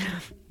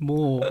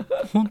もう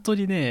本当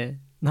に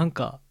ねなん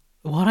か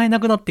笑えな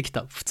くなってき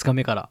た2日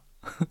目から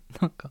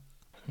なんか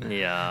い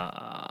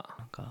やー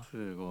なんか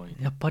すごい、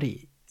やっぱ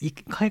り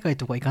海外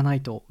とか行かな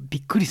いとび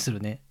っくりす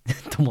るね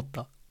と思っ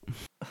た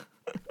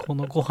こ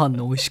のご飯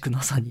の美味しく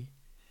なさに。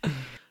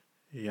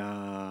い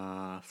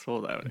や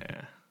そうだよね。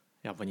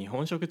やっぱ日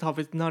本食食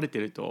べ慣れて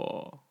る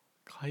と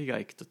海外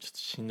行くとちょっと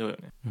しんどいよ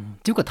ね、っ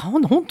ていうか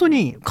本当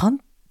に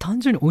単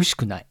純に美味し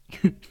くない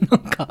な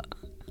んか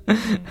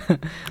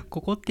こ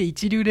こって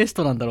一流レス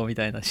トランだろうみ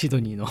たいなシド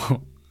ニーの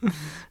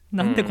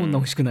なんでこんな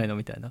美味しくないの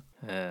みたいな。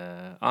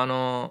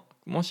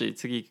もし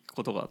次行く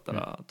ことがあった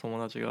ら、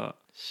友達が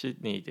シ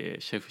ドニー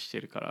でシェフし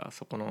てるから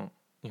そこの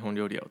日本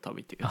料理屋を食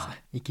べてくださ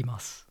い。行きま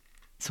す。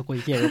そこ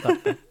行けばよかっ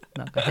た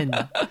なんか変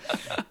な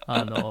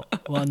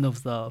one of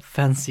the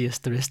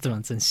fanciest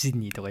restaurants in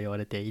Sydney とか言わ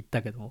れて行っ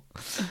たけど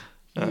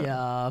い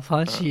やーフ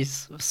ァンシ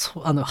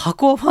ー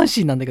箱はファン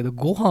シーなんだけど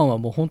ご飯は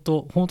もう本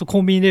当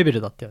コンビニレベ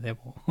ルだったよね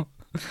もう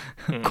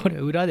これ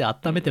裏で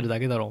温めてる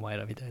だけだろお前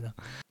らみたいな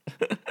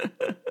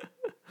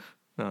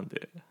なん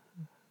で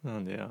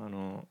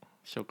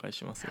紹介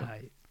しますよ。は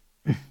い、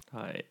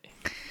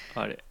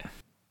あれ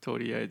と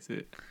りあえ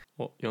ず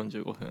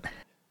45分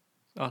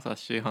朝7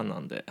時半な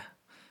んで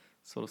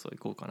そろそろ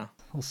行こうかな。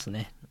そうっす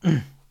ね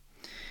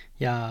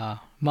い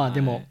やまあ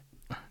でも、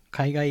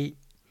海外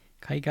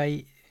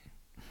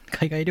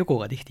旅行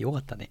ができてよか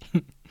ったね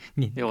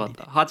よかっ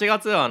た。8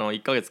月は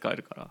1ヶ月帰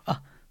るか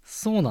ら。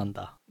そうなん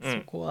だ、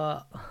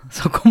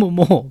そこも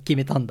もう決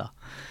めたんだ。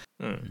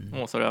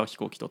もうそれは飛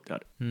行機取ってあ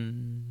る。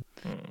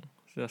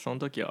じゃあその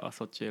時は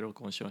そっちへ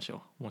録音しまし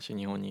ょう。もし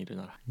日本にいる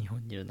なら。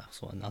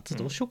そう夏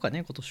どうしようかね、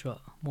今年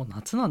はもう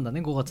夏なんだ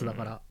ね5月だ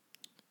から、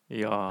い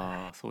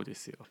やそうで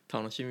すよ。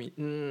楽しみ。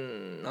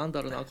なん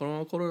だろうな、こ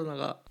のコロナ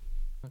が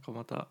なんか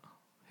また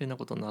変な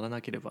ことになら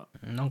なければ。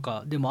なん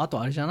かでもあ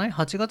とあれじゃない、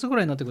8月ぐ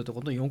らいになってくると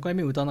今度4回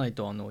目打たない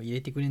と入れ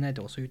てくれない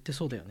とかそう言って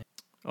そうだよね。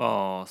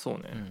そう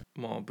ね、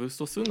まあブース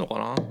トするのか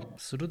な。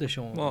するでし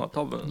ょう。まあ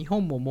多分日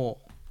本も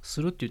もう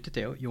するって言ってた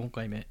よ4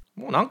回目。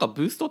もうなんか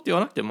ブーストって言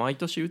わなくて毎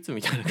年打つ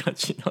みたいな感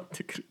じになっ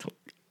てくるとっ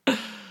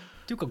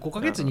ていうか5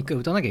ヶ月に1回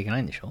打たなきゃいけな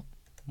いんでしょ。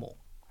も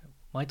う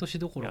毎年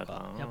どころ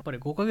かやっぱり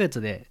5ヶ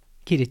月で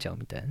切れちゃう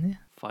みたいな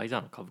ね。ファイザ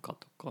ーの株価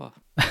とか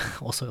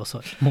遅いも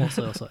う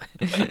遅い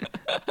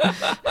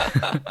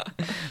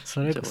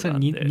それ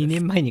 2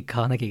年前に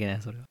買わなきゃいけな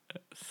いそれは。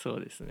そう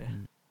です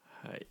ね、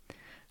はい。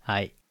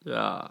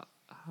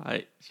は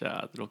い。じ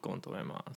ゃあ録音止めます。